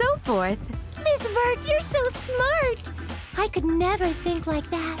flags, and so forth. Miss Bert, you're so smart. I could never think like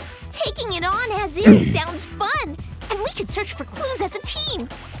that. Taking it on as is sounds fun. And we could search for clues as a team.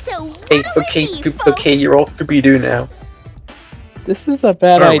 So Hey, what'll okay, it be, folks? okay, you're all Scooby-Doo now. This is a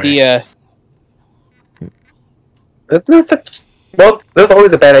bad Alright. idea. There's no such. Well, there's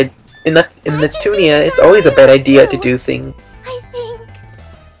always a bad idea. In Neptunia, it's always a bad idea to do things. I think.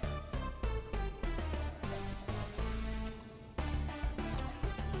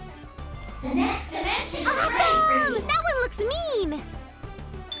 The next dimension is Awesome! ready for That one looks mean.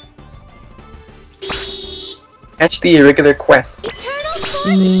 you. Catch the irregular quest. Eternal Force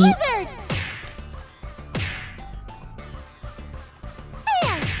Blizzard.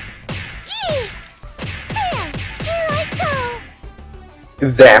 There. Yee. There. Here I go.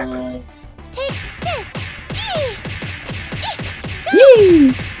 Zap. Take this.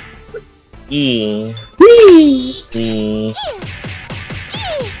 Yee. Yee! Yee. Whee! Yee. Here.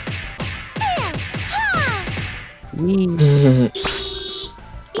 Yee. There. Ha.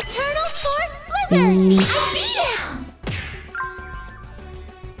 Eternal Force Blizzard. I beat it.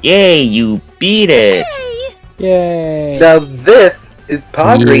 Yay, you beat it! Yay. Yay. Now this is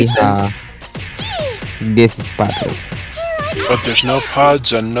pod racing. Yeah. This is Patrick. But there's no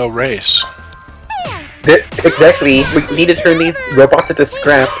pods and no race. Exactly. We need to turn these robots into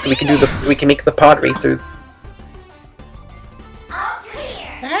scrap so we can so we can make the pod racers. All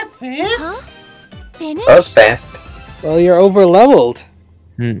clear. That's it? Huh? That Finished? was fast. Well, you're over leveled.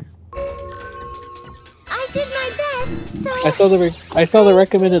 I did my best, so I saw the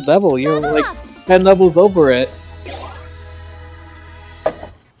recommended level. You're like 10 levels over it.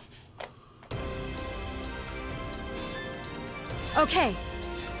 Okay.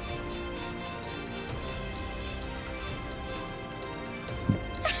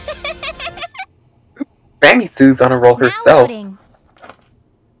 Grammy Sue's on a roll now herself. loading.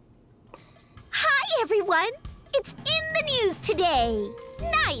 Hi everyone! It's in the news today!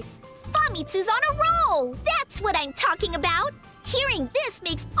 Nice! Famitsu's on a roll! That's what I'm talking about! Hearing this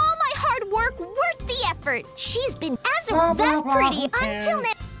makes all my hard work worth the effort! She's been that's pretty until now.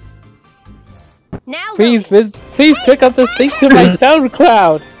 Now Please, loading. please pick up this link to my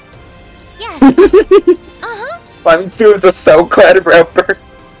SoundCloud. Yes! Uh-huh! Grammy Sue is a SoundCloud rapper.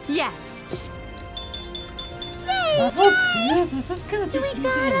 Yes. Level 2? This is gonna be we easy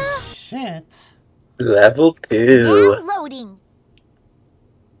gotta- as shit. Level 2. Now loading.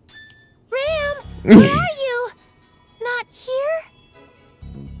 Ram, where are you? Not here?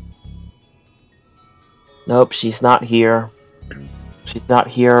 Nope, she's not here. She's not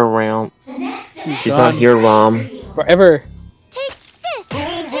here around. The next dimension She's not here, Rom. Forever. Take this!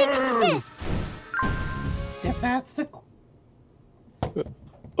 Take this! If that's the...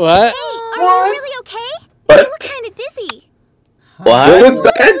 What? Hey, are you really okay? What? You look kinda dizzy. What was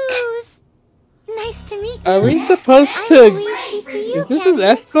that? Nice to meet you. Are we supposed I'm to Lucy. Wait for you, Is this his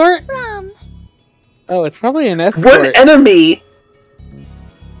escort? Rom. Oh, it's probably an escort. One enemy!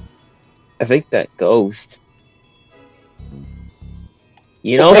 I think that ghost.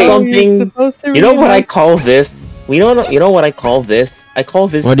 You know Hey, something? You know what I call this? You know what I call this? I call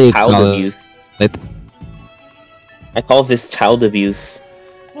this What do you child call it? abuse. I call this child abuse.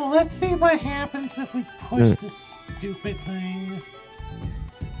 Well, let's see what happens if we push this stupid thing.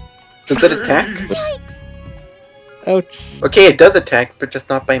 Does it attack? Ouch. Okay, it does attack, but just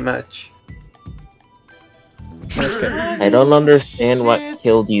not by much. I don't understand what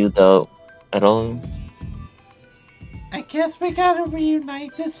killed you though. I don't. I guess we gotta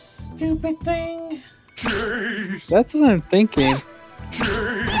reunite this stupid thing. That's what I'm thinking.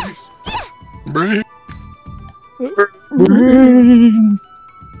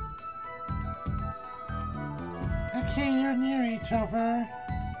 Okay, you're near each other.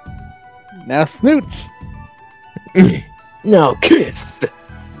 Now smooch. No, kiss.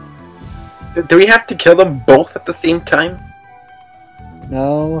 Do we have to kill them both at the same time?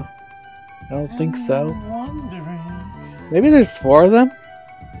 No, I don't think so. I'm wondering. Maybe there's 4 of them?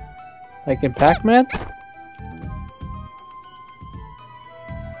 Like in Pac-Man?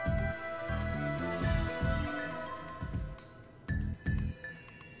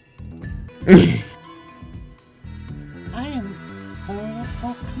 I am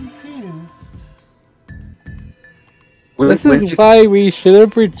so confused. This is why we should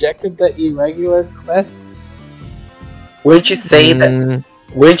have rejected the irregular quest. Wouldn't you say that?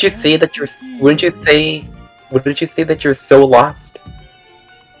 Wouldn't you say that you're? Wouldn't you say that you're so lost?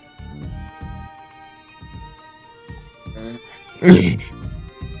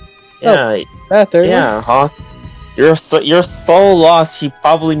 Yeah, yeah, huh? You're so lost. You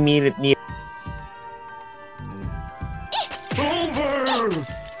probably need.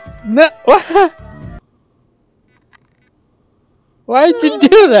 No, what? Why'd you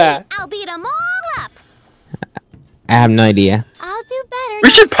do that? I'll beat them all up. I have no idea. I'll do better. We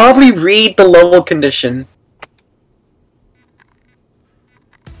should probably read the level condition.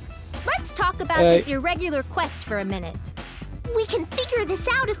 Let's talk about this irregular quest for a minute. We can figure this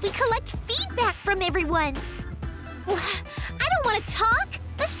out if we collect feedback from everyone. I don't want to talk.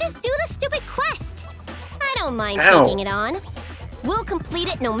 Let's just do the stupid quest. I don't mind Ow. taking it on. We'll complete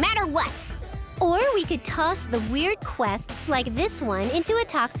it no matter what. Or we could toss the weird quests like this one into a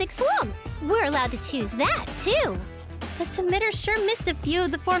toxic swamp. We're allowed to choose that, too. The submitter sure missed a few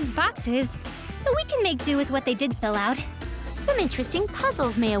of the form's boxes, but we can make do with what they did fill out. Some interesting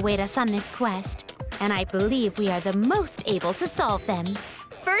puzzles may await us on this quest, and I believe we are the most able to solve them.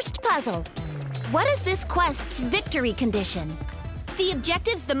 First puzzle. What is this quest's victory condition? The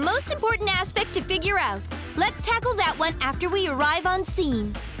objective's the most important aspect to figure out. Let's tackle that one after we arrive on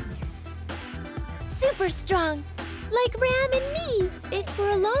scene. Super strong, like Ram and me. If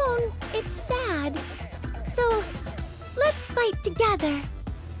we're alone, it's sad. So, let's fight together.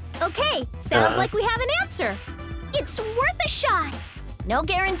 Okay, sounds like we have an answer. It's worth a shot. No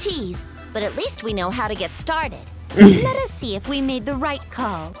guarantees, but at least we know how to get started. Let us see if we made the right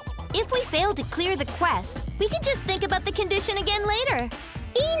call. If we fail to clear the quest, we could just think about the condition again later.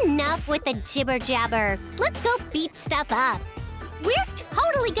 Enough with the jibber-jabber. Let's go beat stuff up. We're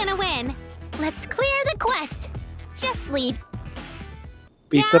totally gonna win. Let's clear the quest. Just lead.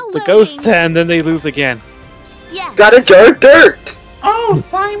 Beats Now up the loading. ghost and then they lose again. Yeah. Got a jar of dirt! Oh,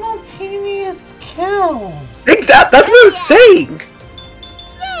 simultaneous kills! Exactly, that's what I was saying!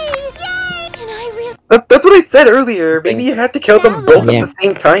 Yay! And I really... That's what I said earlier. Maybe you had to kill them both at the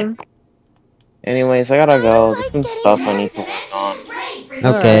same time. Anyways, I gotta go. There's some stuff I need to work on.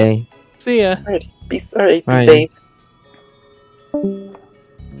 Okay. See ya. Alright, be sorry. Be Bye. safe.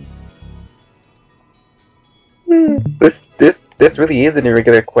 This really is an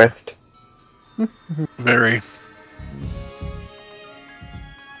irregular quest. Very.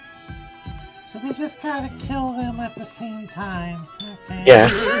 So we just gotta kill them at the same time. Okay. Yeah.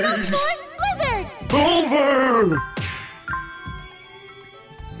 Force Blizzard! Over!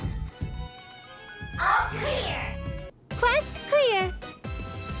 All clear. Quest clear.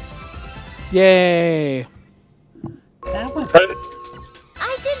 Yay. That was...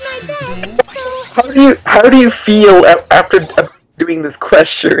 I did my best, so... How do you feel after doing this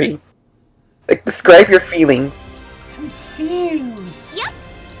quest, Shuri? Like, describe your feelings. confused. Yep.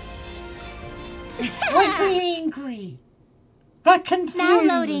 Slightly angry. But confused. Now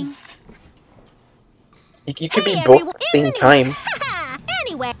loading. You could be Hey, both everyone, at the same anyway. time.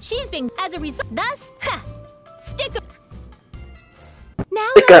 Anyway, she's been as a result. Thus, stick. Now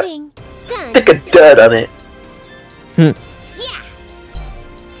Stick a- loading. Done. Stick a dud on it. Yeah.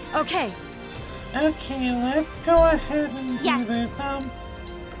 Okay. Okay, let's go ahead and do this.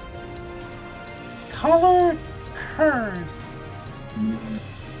 Color curse.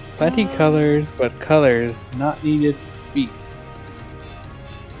 Plenty colors, but colors not needed to beat.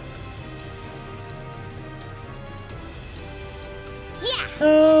 Yeah.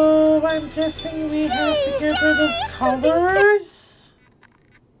 So I'm guessing we have to get rid of colors.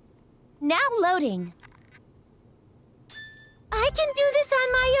 Now loading. I can do this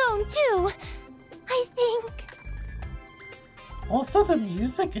on my own too. I think. Also, the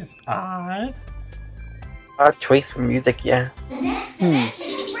music is odd. Odd choice for music, yeah. The next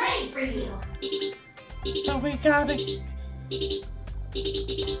dimension is ready for you. So we gotta.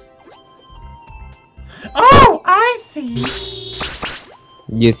 Oh, I see.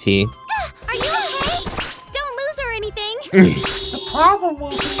 You see. Are you okay? Don't lose or anything. The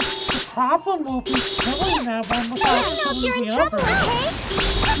problem will be killing that one Let without me know if you're killing in the trouble, other. okay?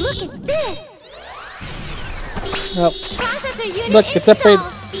 Look at this. Nope. Processor unit Look, it's separated.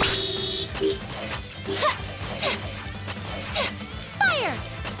 Fire!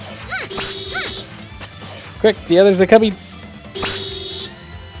 Quick, the others are coming.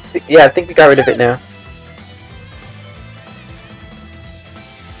 Yeah, I think we got rid of it now.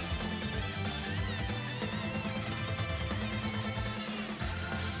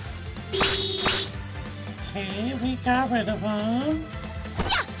 Okay, we got rid of them.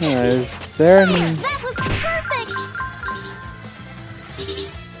 Is there any... That was perfect!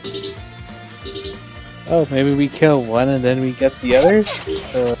 Oh, maybe we kill one and then we get the others?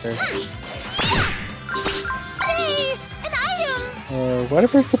 Or Hey! An item! what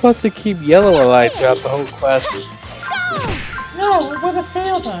if we're supposed to keep yellow alive throughout the whole quest? No, it would have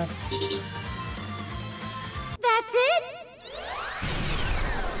failed us. That's it?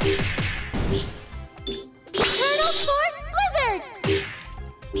 Eternal Force Blizzard!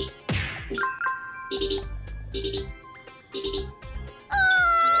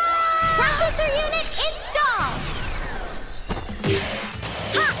 Processor unit installed!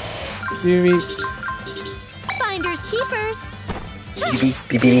 Do we... Finders keepers!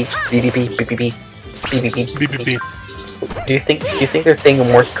 BBB, BBB, BBB, BBB. BBB. Do you think they're saying a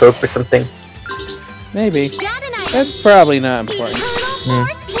Morse code for something? Maybe. Got an item! That's probably not important. Eternal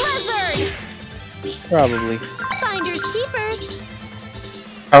Force Blizzard! Probably. Finders keepers!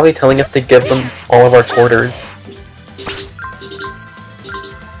 Probably telling us to give them all of our quarters.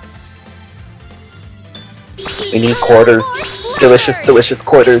 We need quarters. Delicious, delicious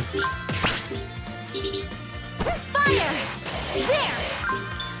quarters. Fire! There!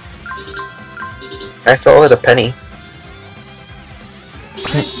 I swallowed a penny.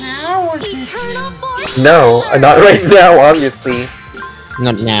 Now we're Eternal Force No, not right now, obviously.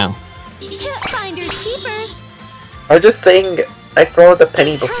 Not now. Finders keepers! I was just saying I swallowed a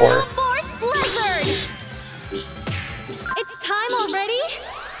penny before. Eternal Force Blizzard! It's time already?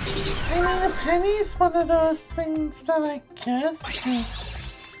 I mean, a penny's one of those things that I guess.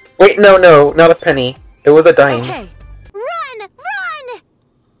 Wait, no, not a penny. It was a dime. Okay. Run! Run!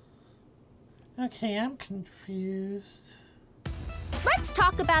 Okay, I'm confused. Let's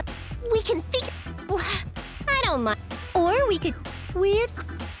talk about... We can figure... I don't mind. Or we could... Weird...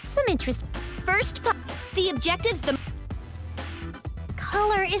 Some interest... First, the objectives, the...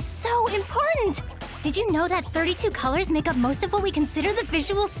 Color is so important! Did you know that 32 colors make up most of what we consider the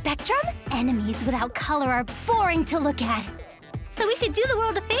visual spectrum? Enemies without color are boring to look at. So we should do the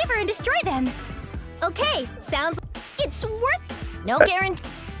world a favor and destroy them. Okay, sounds... It's worth... No guarantee.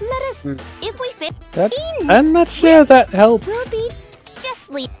 Let us... If we fit... I'm not sure that helps. We'll be... Just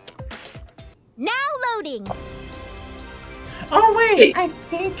leave. Now loading. Oh wait, I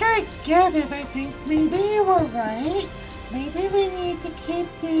think I get it. I think maybe you were right. Maybe we need to keep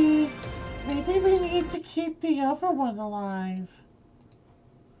the... Maybe we need to keep the other one alive.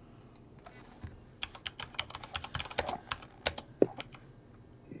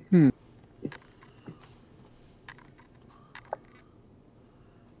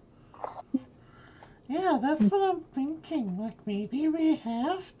 Yeah, that's what I'm thinking. Like, maybe we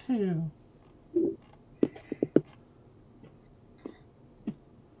have to.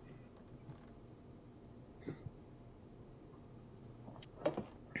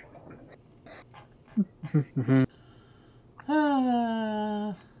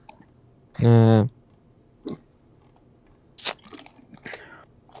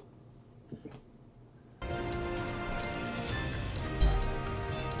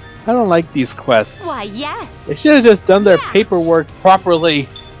 I don't like these quests. Why, yes. They should have just done their paperwork properly. Yay!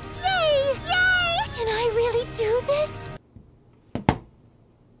 Yay! Can I really do this?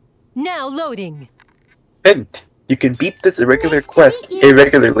 Now loading. And you can beat this irregular quest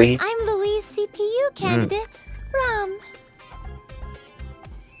irregularly. I'm Louise CP. candidate, Rum.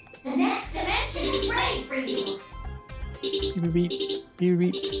 The next dimension is ready for you.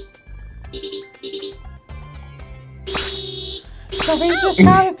 So they just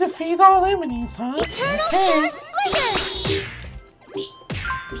gotta defeat all enemies, huh? Eternal Force Blizzard!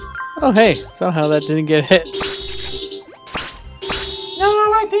 Oh hey, somehow that didn't get hit. No,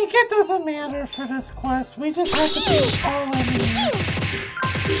 I think it doesn't matter for this quest. We just have to beat all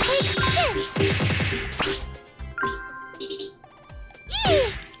enemies.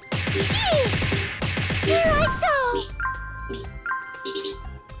 Here I go!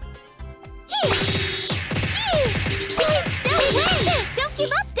 Still win! Don't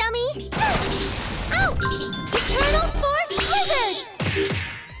give up, dummy! Ouch! Eternal Force Blizzard!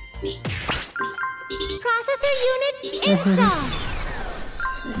 Processor unit installed!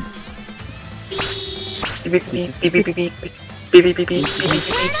 Beep beep beep beep beep beep beep beep beep beep.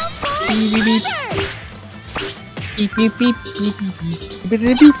 Eternal Force Blizzard! Beep beep beep beep beep beep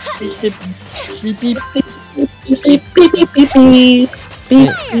beep beep beep beep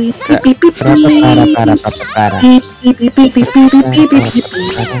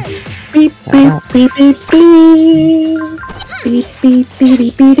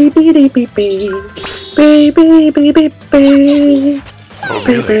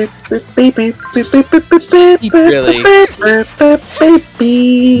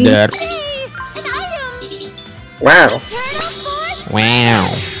Wow. Wow.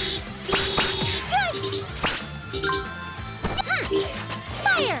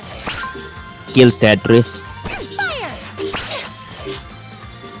 Fire! Kill Tetris. Fire!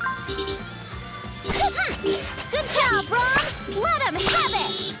 Good job, Ron! Let him have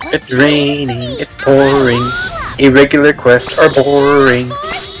it! It's raining, it's pouring. Irregular quests are boring.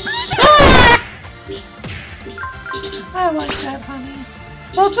 I like that, honey.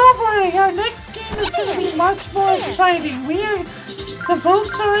 Well, don't worry, our next game is going to be much more exciting. The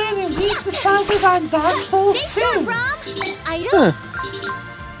votes are in and we've decided on Dark Souls 2. Item?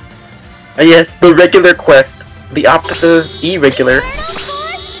 Yes, the regular quest. The opposite of irregular.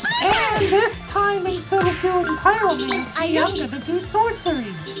 And this time, instead of doing pyromancy, I'm going to do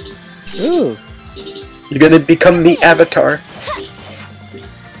sorcery. Ooh. You're gonna become the Avatar.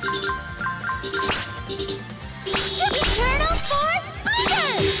 Eternal Force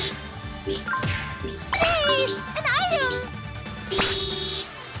Blizzard! Hey, an item!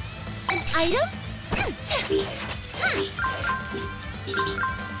 An item?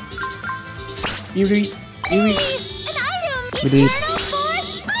 Beep beep An item! beep Eternal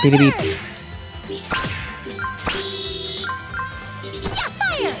Force beep beep. Yeah,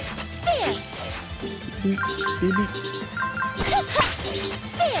 fire! There!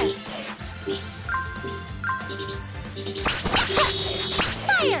 There!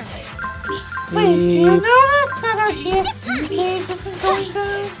 Fire! Wait, do you notice that our EXP page isn't going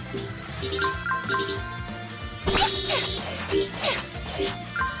down?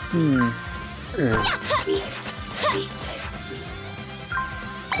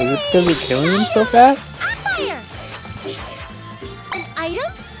 Is it because we're killing him so fast? Fire! An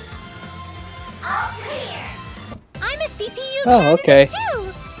item? I'm a CPU Oh, okay.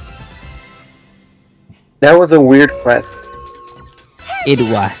 too! That was a weird quest. It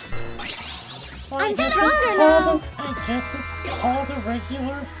was. I'm stronger now! I guess it's called a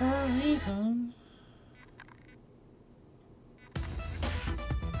regular for a reason.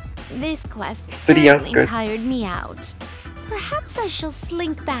 This quest City certainly outskirts. tired me out. Perhaps I shall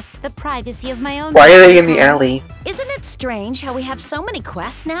slink back to the privacy of my own. Why are they in the alley? Isn't it strange how we have so many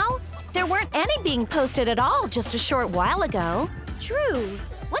quests now? There weren't any being posted at all just a short while ago. True.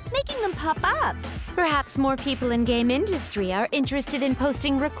 What's making them pop up? Perhaps more people in game industry are interested in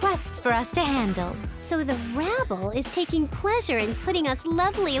posting requests for us to handle. So the rabble is taking pleasure in putting us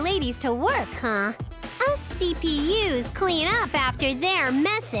lovely ladies to work, huh? Us CPUs clean up after their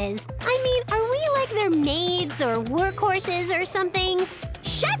messes. I mean, are we like their maids or workhorses or something?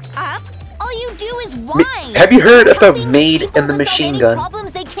 Shut up! All you do is whine! Have you heard of the maid and the machine gun?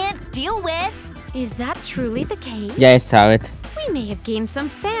 Problems they can't deal with. Is that truly the case? Yeah, I saw it. We may have gained some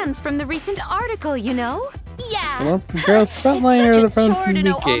fans from the recent article, you know? Yeah. Well, girls, frontliner or the front Chore to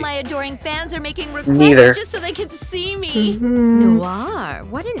know all communicate. my adoring fans are making requests Neither. just so they can see me. Noir,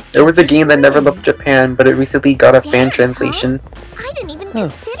 what an There was a game that never left Japan, but it recently got a fan Thanks, translation. I didn't even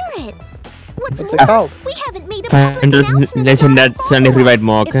consider it. What's What's it more, called? we haven't made a public announcement Legend about that Sunny Revived If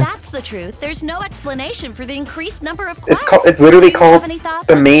Mocha. that's the truth, there's no explanation for the increased number of quests. It's literally Do you have called any thoughts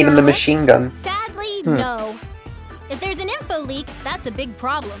The as Maid and the journalist? Machine Gun. Sadly, no. If there's an info leak, that's a big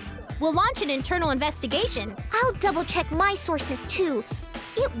problem. We'll launch an internal investigation. I'll double check my sources too.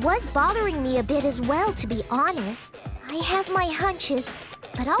 It was bothering me a bit as well, to be honest. I have my hunches,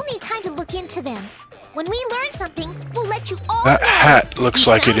 but I'll need time to look into them. When we learn something, we'll let you all That know. hat looks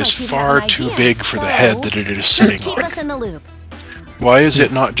like it is far too big for the head that it is sitting Keep on. us in the loop. Why is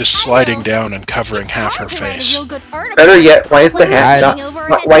it not just sliding down and covering half her face? Better yet, why is the hat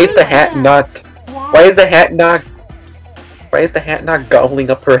not? Why is the hat not? Why is the hat not? Why is the hat not gobbling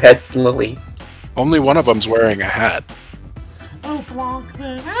up her head slowly? Only one of them's wearing a hat. Oh, Blanc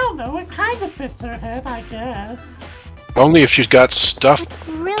then. I don't know, it kind of fits her head, I guess. Only if she's got stuff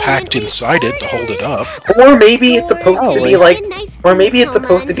packed inside it to hold it up. Or maybe it's supposed to be like, or maybe it's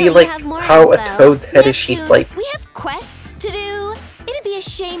supposed to be like how a toad's head is shaped like. We have quests to do. It'd be a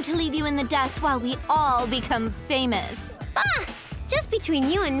shame to leave you in the dust while we all become famous. Ah, just between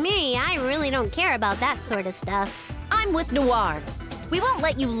you and me, I really don't care about that sort of stuff. I'm with Noir. We won't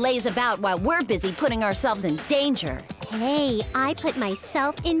let you laze about while we're busy putting ourselves in danger. Hey, I put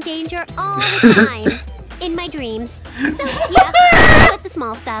myself in danger all the time. In my dreams. So, yeah, with the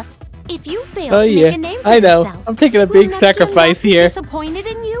small stuff. If you fail to make a name for I know. yourself, I'm taking a big sacrifice here. disappointed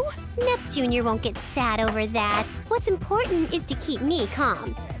in you? Neptunia won't get sad over that. What's important is to keep me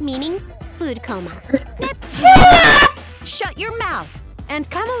calm. Meaning, food coma. Neptunia! Shut your mouth and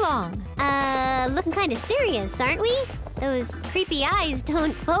come along. Looking kind of serious, aren't we? Those creepy eyes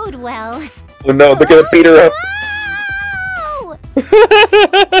don't bode well. Oh no, they're gonna beat her up. Oh!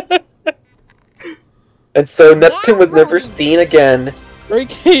 And so Neptune was never seen again.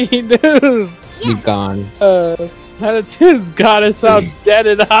 Breaking news! Be gone. Neptune's goddess out dead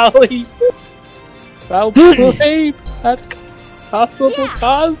in Holly. Foul play at possible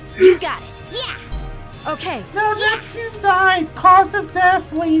cause. You got it. Yeah. Okay. No, Neptune died. Cause of death,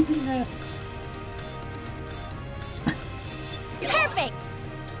 laziness. Perfect.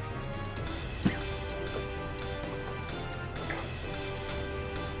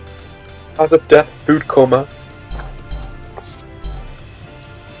 Cause of death, food coma.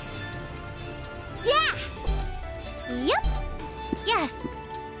 Yeah! Yep. Yes.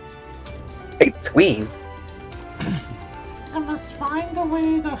 Hey, squeeze. I must find a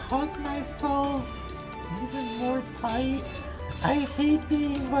way to hug myself even more tight. I hate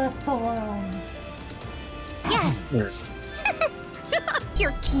being left alone. Yes.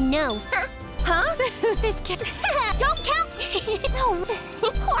 You're no. Huh? This kid. Don't count. No.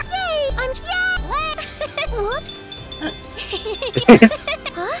 Yay! I'm Whoops.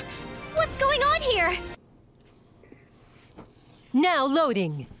 Huh? What's going on here? Now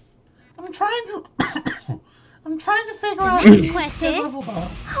loading. I'm trying to figure out. Next quest is. leveled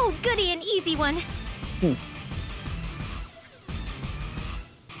up. Oh, goody, an easy one. The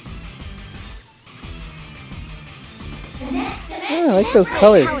next Yeah, I like those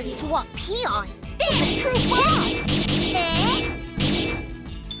colors. Palette swap peon. It's a true boss.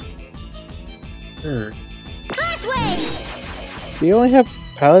 Flash wave. Do you only have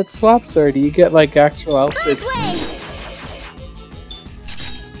palette swaps, or do you get like actual outfits?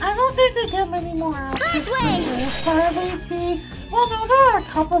 I don't think they get many more outfits. Flash than this, or at least the. Well, no, there are a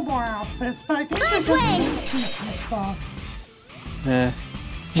couple more outfits, but I think they get some suits and stuff.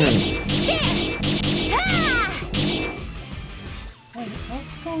 Wait,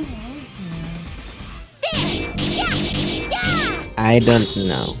 what's going on here? I don't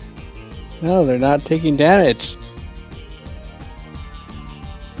know. No, they're not taking damage.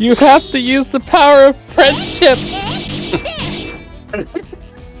 You have to use the power of friendship!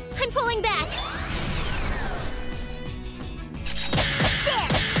 I'm pulling back.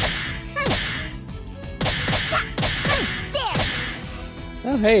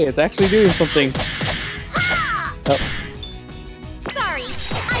 Oh hey, it's actually doing something. Oh. Sorry,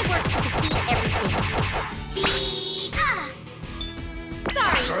 I work to defeat everything.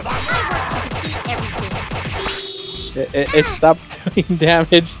 Sorry, I work to defeat everything. It stopped doing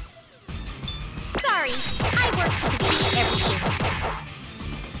damage. Sorry, I work to defeat everything.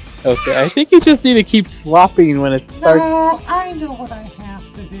 Okay, I think you just need to keep swapping when it starts. No, I know what I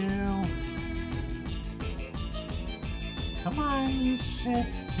have to do. Come on, you shit.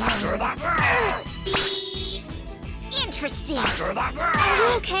 Interesting. Are you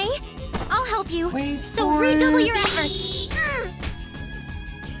okay? I'll help you. Wait So for redouble it. your efforts.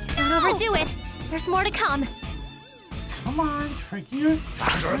 Don't overdo it. There's more to come. Come on, trick your.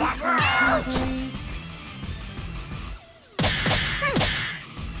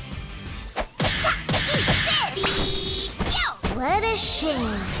 What a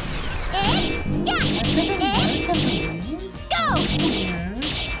shame. Go!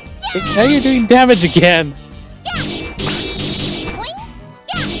 Now you're doing damage again.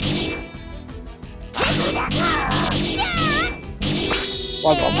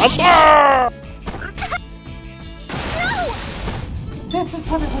 This is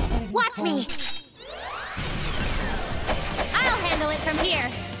what it was waiting Watch for. me. I'll handle it from here.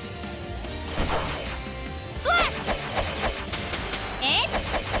 Slap! And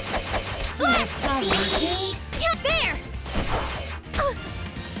slap! Get there!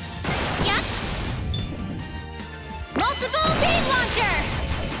 Yup! Multiple beam launcher!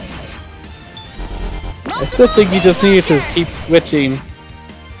 I still think you just need to keep switching.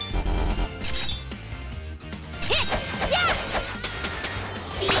 Hit! Yeah!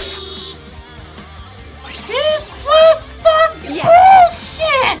 These quests are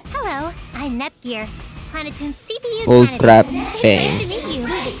bullshit! Hello, I'm Nepgear, Planetoon's CPU Ultra candidate. Nice pain. to meet you.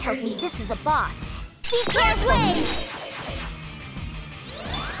 David tells me this is a boss. Be careful!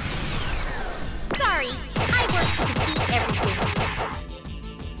 Sorry, I work to defeat everything.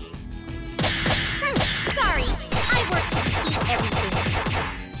 Sorry, I work to defeat everything.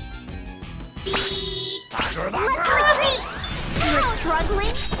 Let's retreat! You're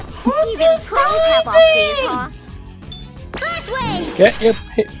struggling? Even pros have off days, huh? Flash wave!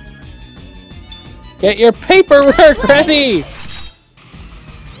 Get your paperwork ready.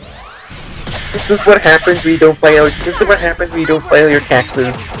 This is what happens when you don't file. This is what happens when you don't file your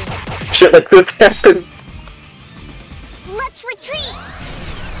taxes. Shit like this happens. Let's retreat!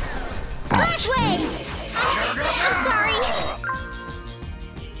 Flash wave! I'm sorry.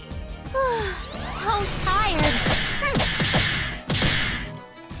 So tired.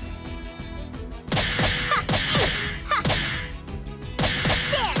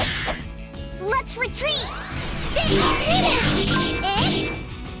 There! Let's retreat!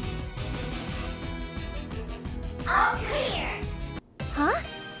 All clear! Huh?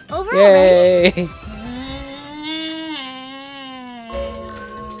 Over Yay!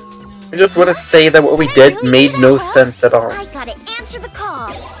 I just want to say that what we did made no sense at all. I gotta answer the call.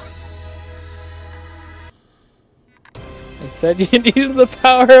 I said you needed the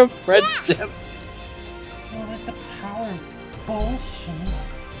power of friendship. Well, like the power of bullshit.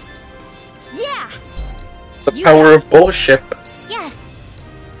 Yeah! The power of bullshit. Yes!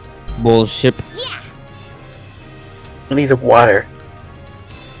 Bullshit. Yeah! I need the water.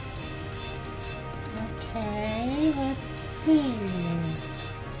 Okay, let's see.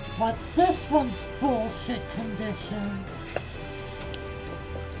 What's this one's bullshit condition?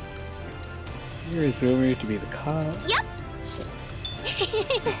 You're assuming to be the cop. Yep!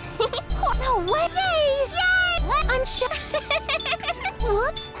 No way! Yay! Yay! I'm sure.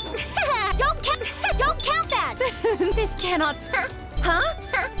 Whoops! Don't count that! This cannot. Huh?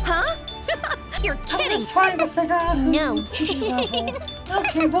 Huh? You're I'm kidding! just trying to figure out who's No. the city level.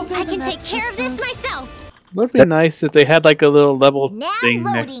 Okay, we'll do I the can take next care of this sisters. myself. Would be nice if they had like a little level Now thing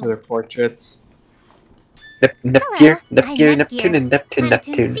next to loading. their portraits. Nepgear, I'm Nepgear, Nepgear, Neptune, and Neptune, Planetoon's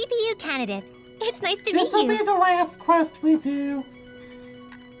Neptune. CPU candidate. It's nice to meet This will you. be the last quest we do.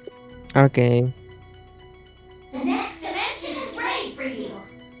 Okay. The next dimension is ready for you.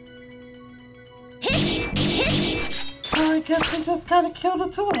 Hit! Hit! So I guess we just gotta kill the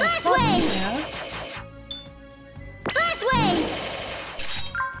two of them. Flash wave! Flash wave!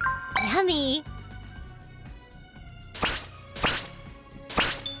 Yummy.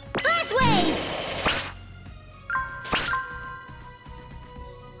 Flash wave!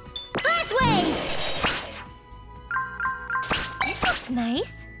 Flash wave! This looks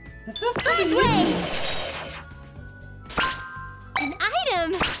nice. This is pretty Flash easy. wave! An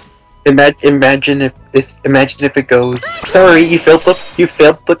item. Imagine if it goes. Sorry, you failed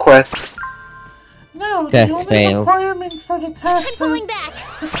the quest. No, Test the only failed. requirement for the test I'm is pulling back!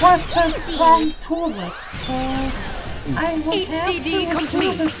 the quest has strong tulips, so I will HDD have to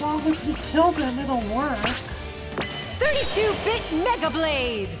complete. assume as long as we kill them, it'll work. 32-bit Mega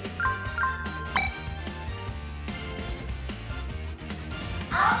Blade.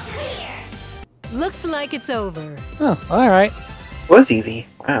 All clear. Looks like it's over. Oh, alright. Was easy.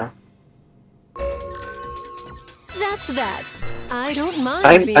 Wow. That's that. I don't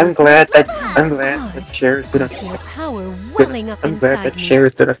mind being I'm glad that God. shares didn't. Your power welling up I'm glad inside that me.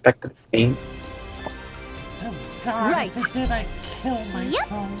 shares didn't affect this game. Oh god, Right. did I kill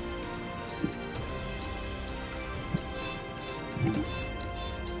myself?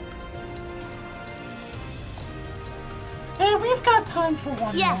 Hey, we've got time for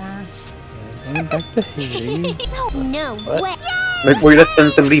one Yes. more. Going back to Hades. No What? way! We're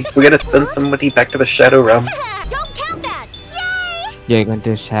gonna send somebody back to the Shadow Realm. Don't count that! Yay! You're going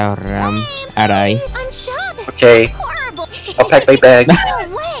to shower Arai. I'm shocked! Okay, Horrible! I'll pack my bag. No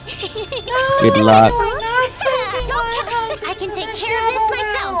way! Good luck. Don't count! I can take care of this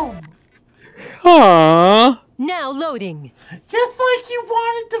myself! Aww. Now loading. Just like you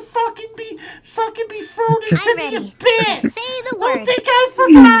wanted to fucking be thrown into the abyss. Say the Don't word. think I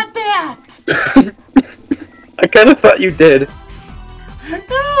forgot that. I kind of thought you did. No,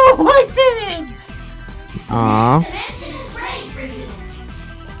 I didn't. Aww.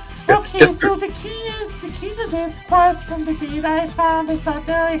 Okay, so the key to this quest from the data I found is that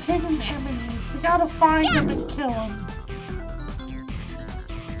there are hidden enemies. We gotta find them and kill them.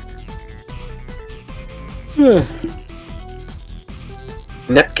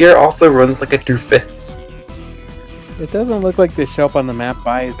 Nepgear also runs like a doofus. It doesn't look like they show up on the map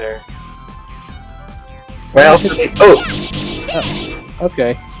either. Well, oh!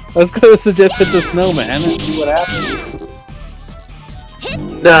 Okay. I was gonna suggest hit the snowman and see what happens.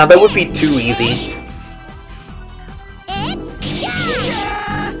 Nah, that would be too easy.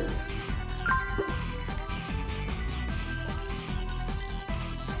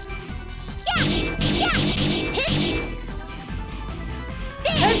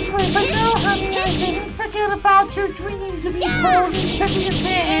 Anyway, but no, honey, I didn't forget about your dream to be thrown into the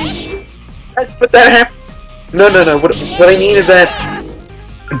abyss. But that happened. No. What I mean is that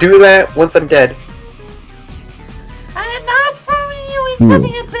do that once I'm dead. I'm not throwing you into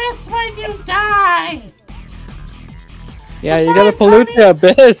the abyss when you die. Yeah, you gotta pollute the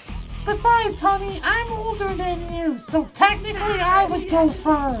abyss. Besides, honey, I'm older than you, so technically I would go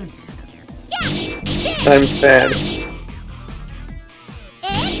first. I'm sad.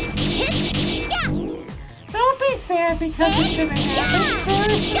 Don't be sad because it's gonna happen.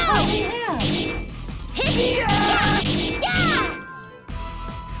 Cherish what we have.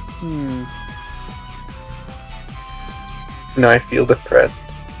 No, I feel depressed.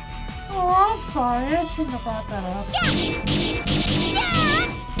 Oh, I'm sorry. I shouldn't have brought that up.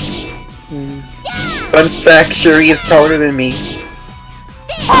 Fun fact, Shuri is taller than me.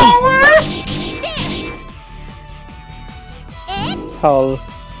 Taller? Tall.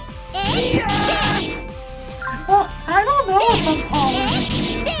 Well, I don't know if I'm taller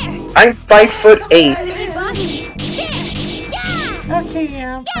than you. I'm 5'8". Okay,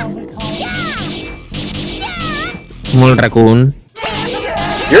 yeah, I'm probably taller. Small raccoon.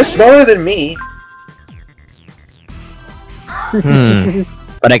 You're smaller than me.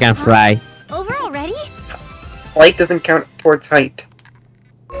 But I can fly. Over already? Flight doesn't count towards height.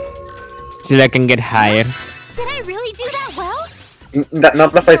 So I can get higher. Did I really do that well?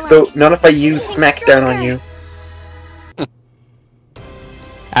 Not if I use Smackdown on you.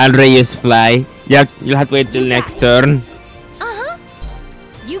 I'll reuse fly. You'll have to wait till next turn. Uh-huh.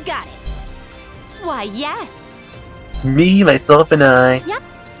 You got it. Why, yes. Me, myself, and I. Yep.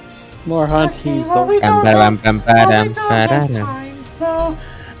 More hunting. Well, we don't have time, so,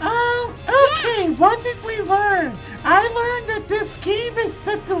 okay, what did we learn? I learned that this game is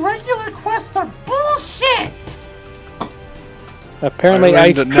that the regular quests are bullshit! Apparently,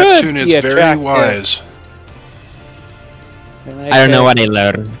 I learned that Neptune is very wise. I don't know what I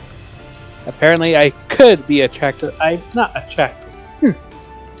learned. Apparently, I could be attractive. I'm not attractive.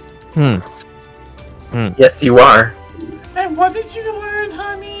 Yes, you are. And what did you learn,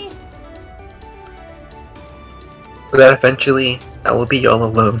 honey? So that eventually, I will be all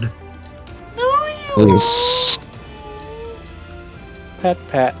alone. No, you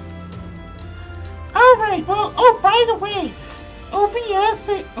Pat. Alright, well, oh, by the way,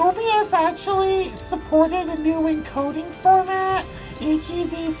 OBS actually supported a new encoding format,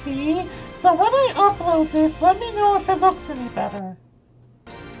 HEVC, so when I upload this, let me know if it looks any better.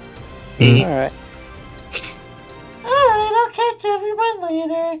 Alright. Alright, I'll catch everyone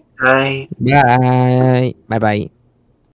later. Bye. Bye. Bye-bye.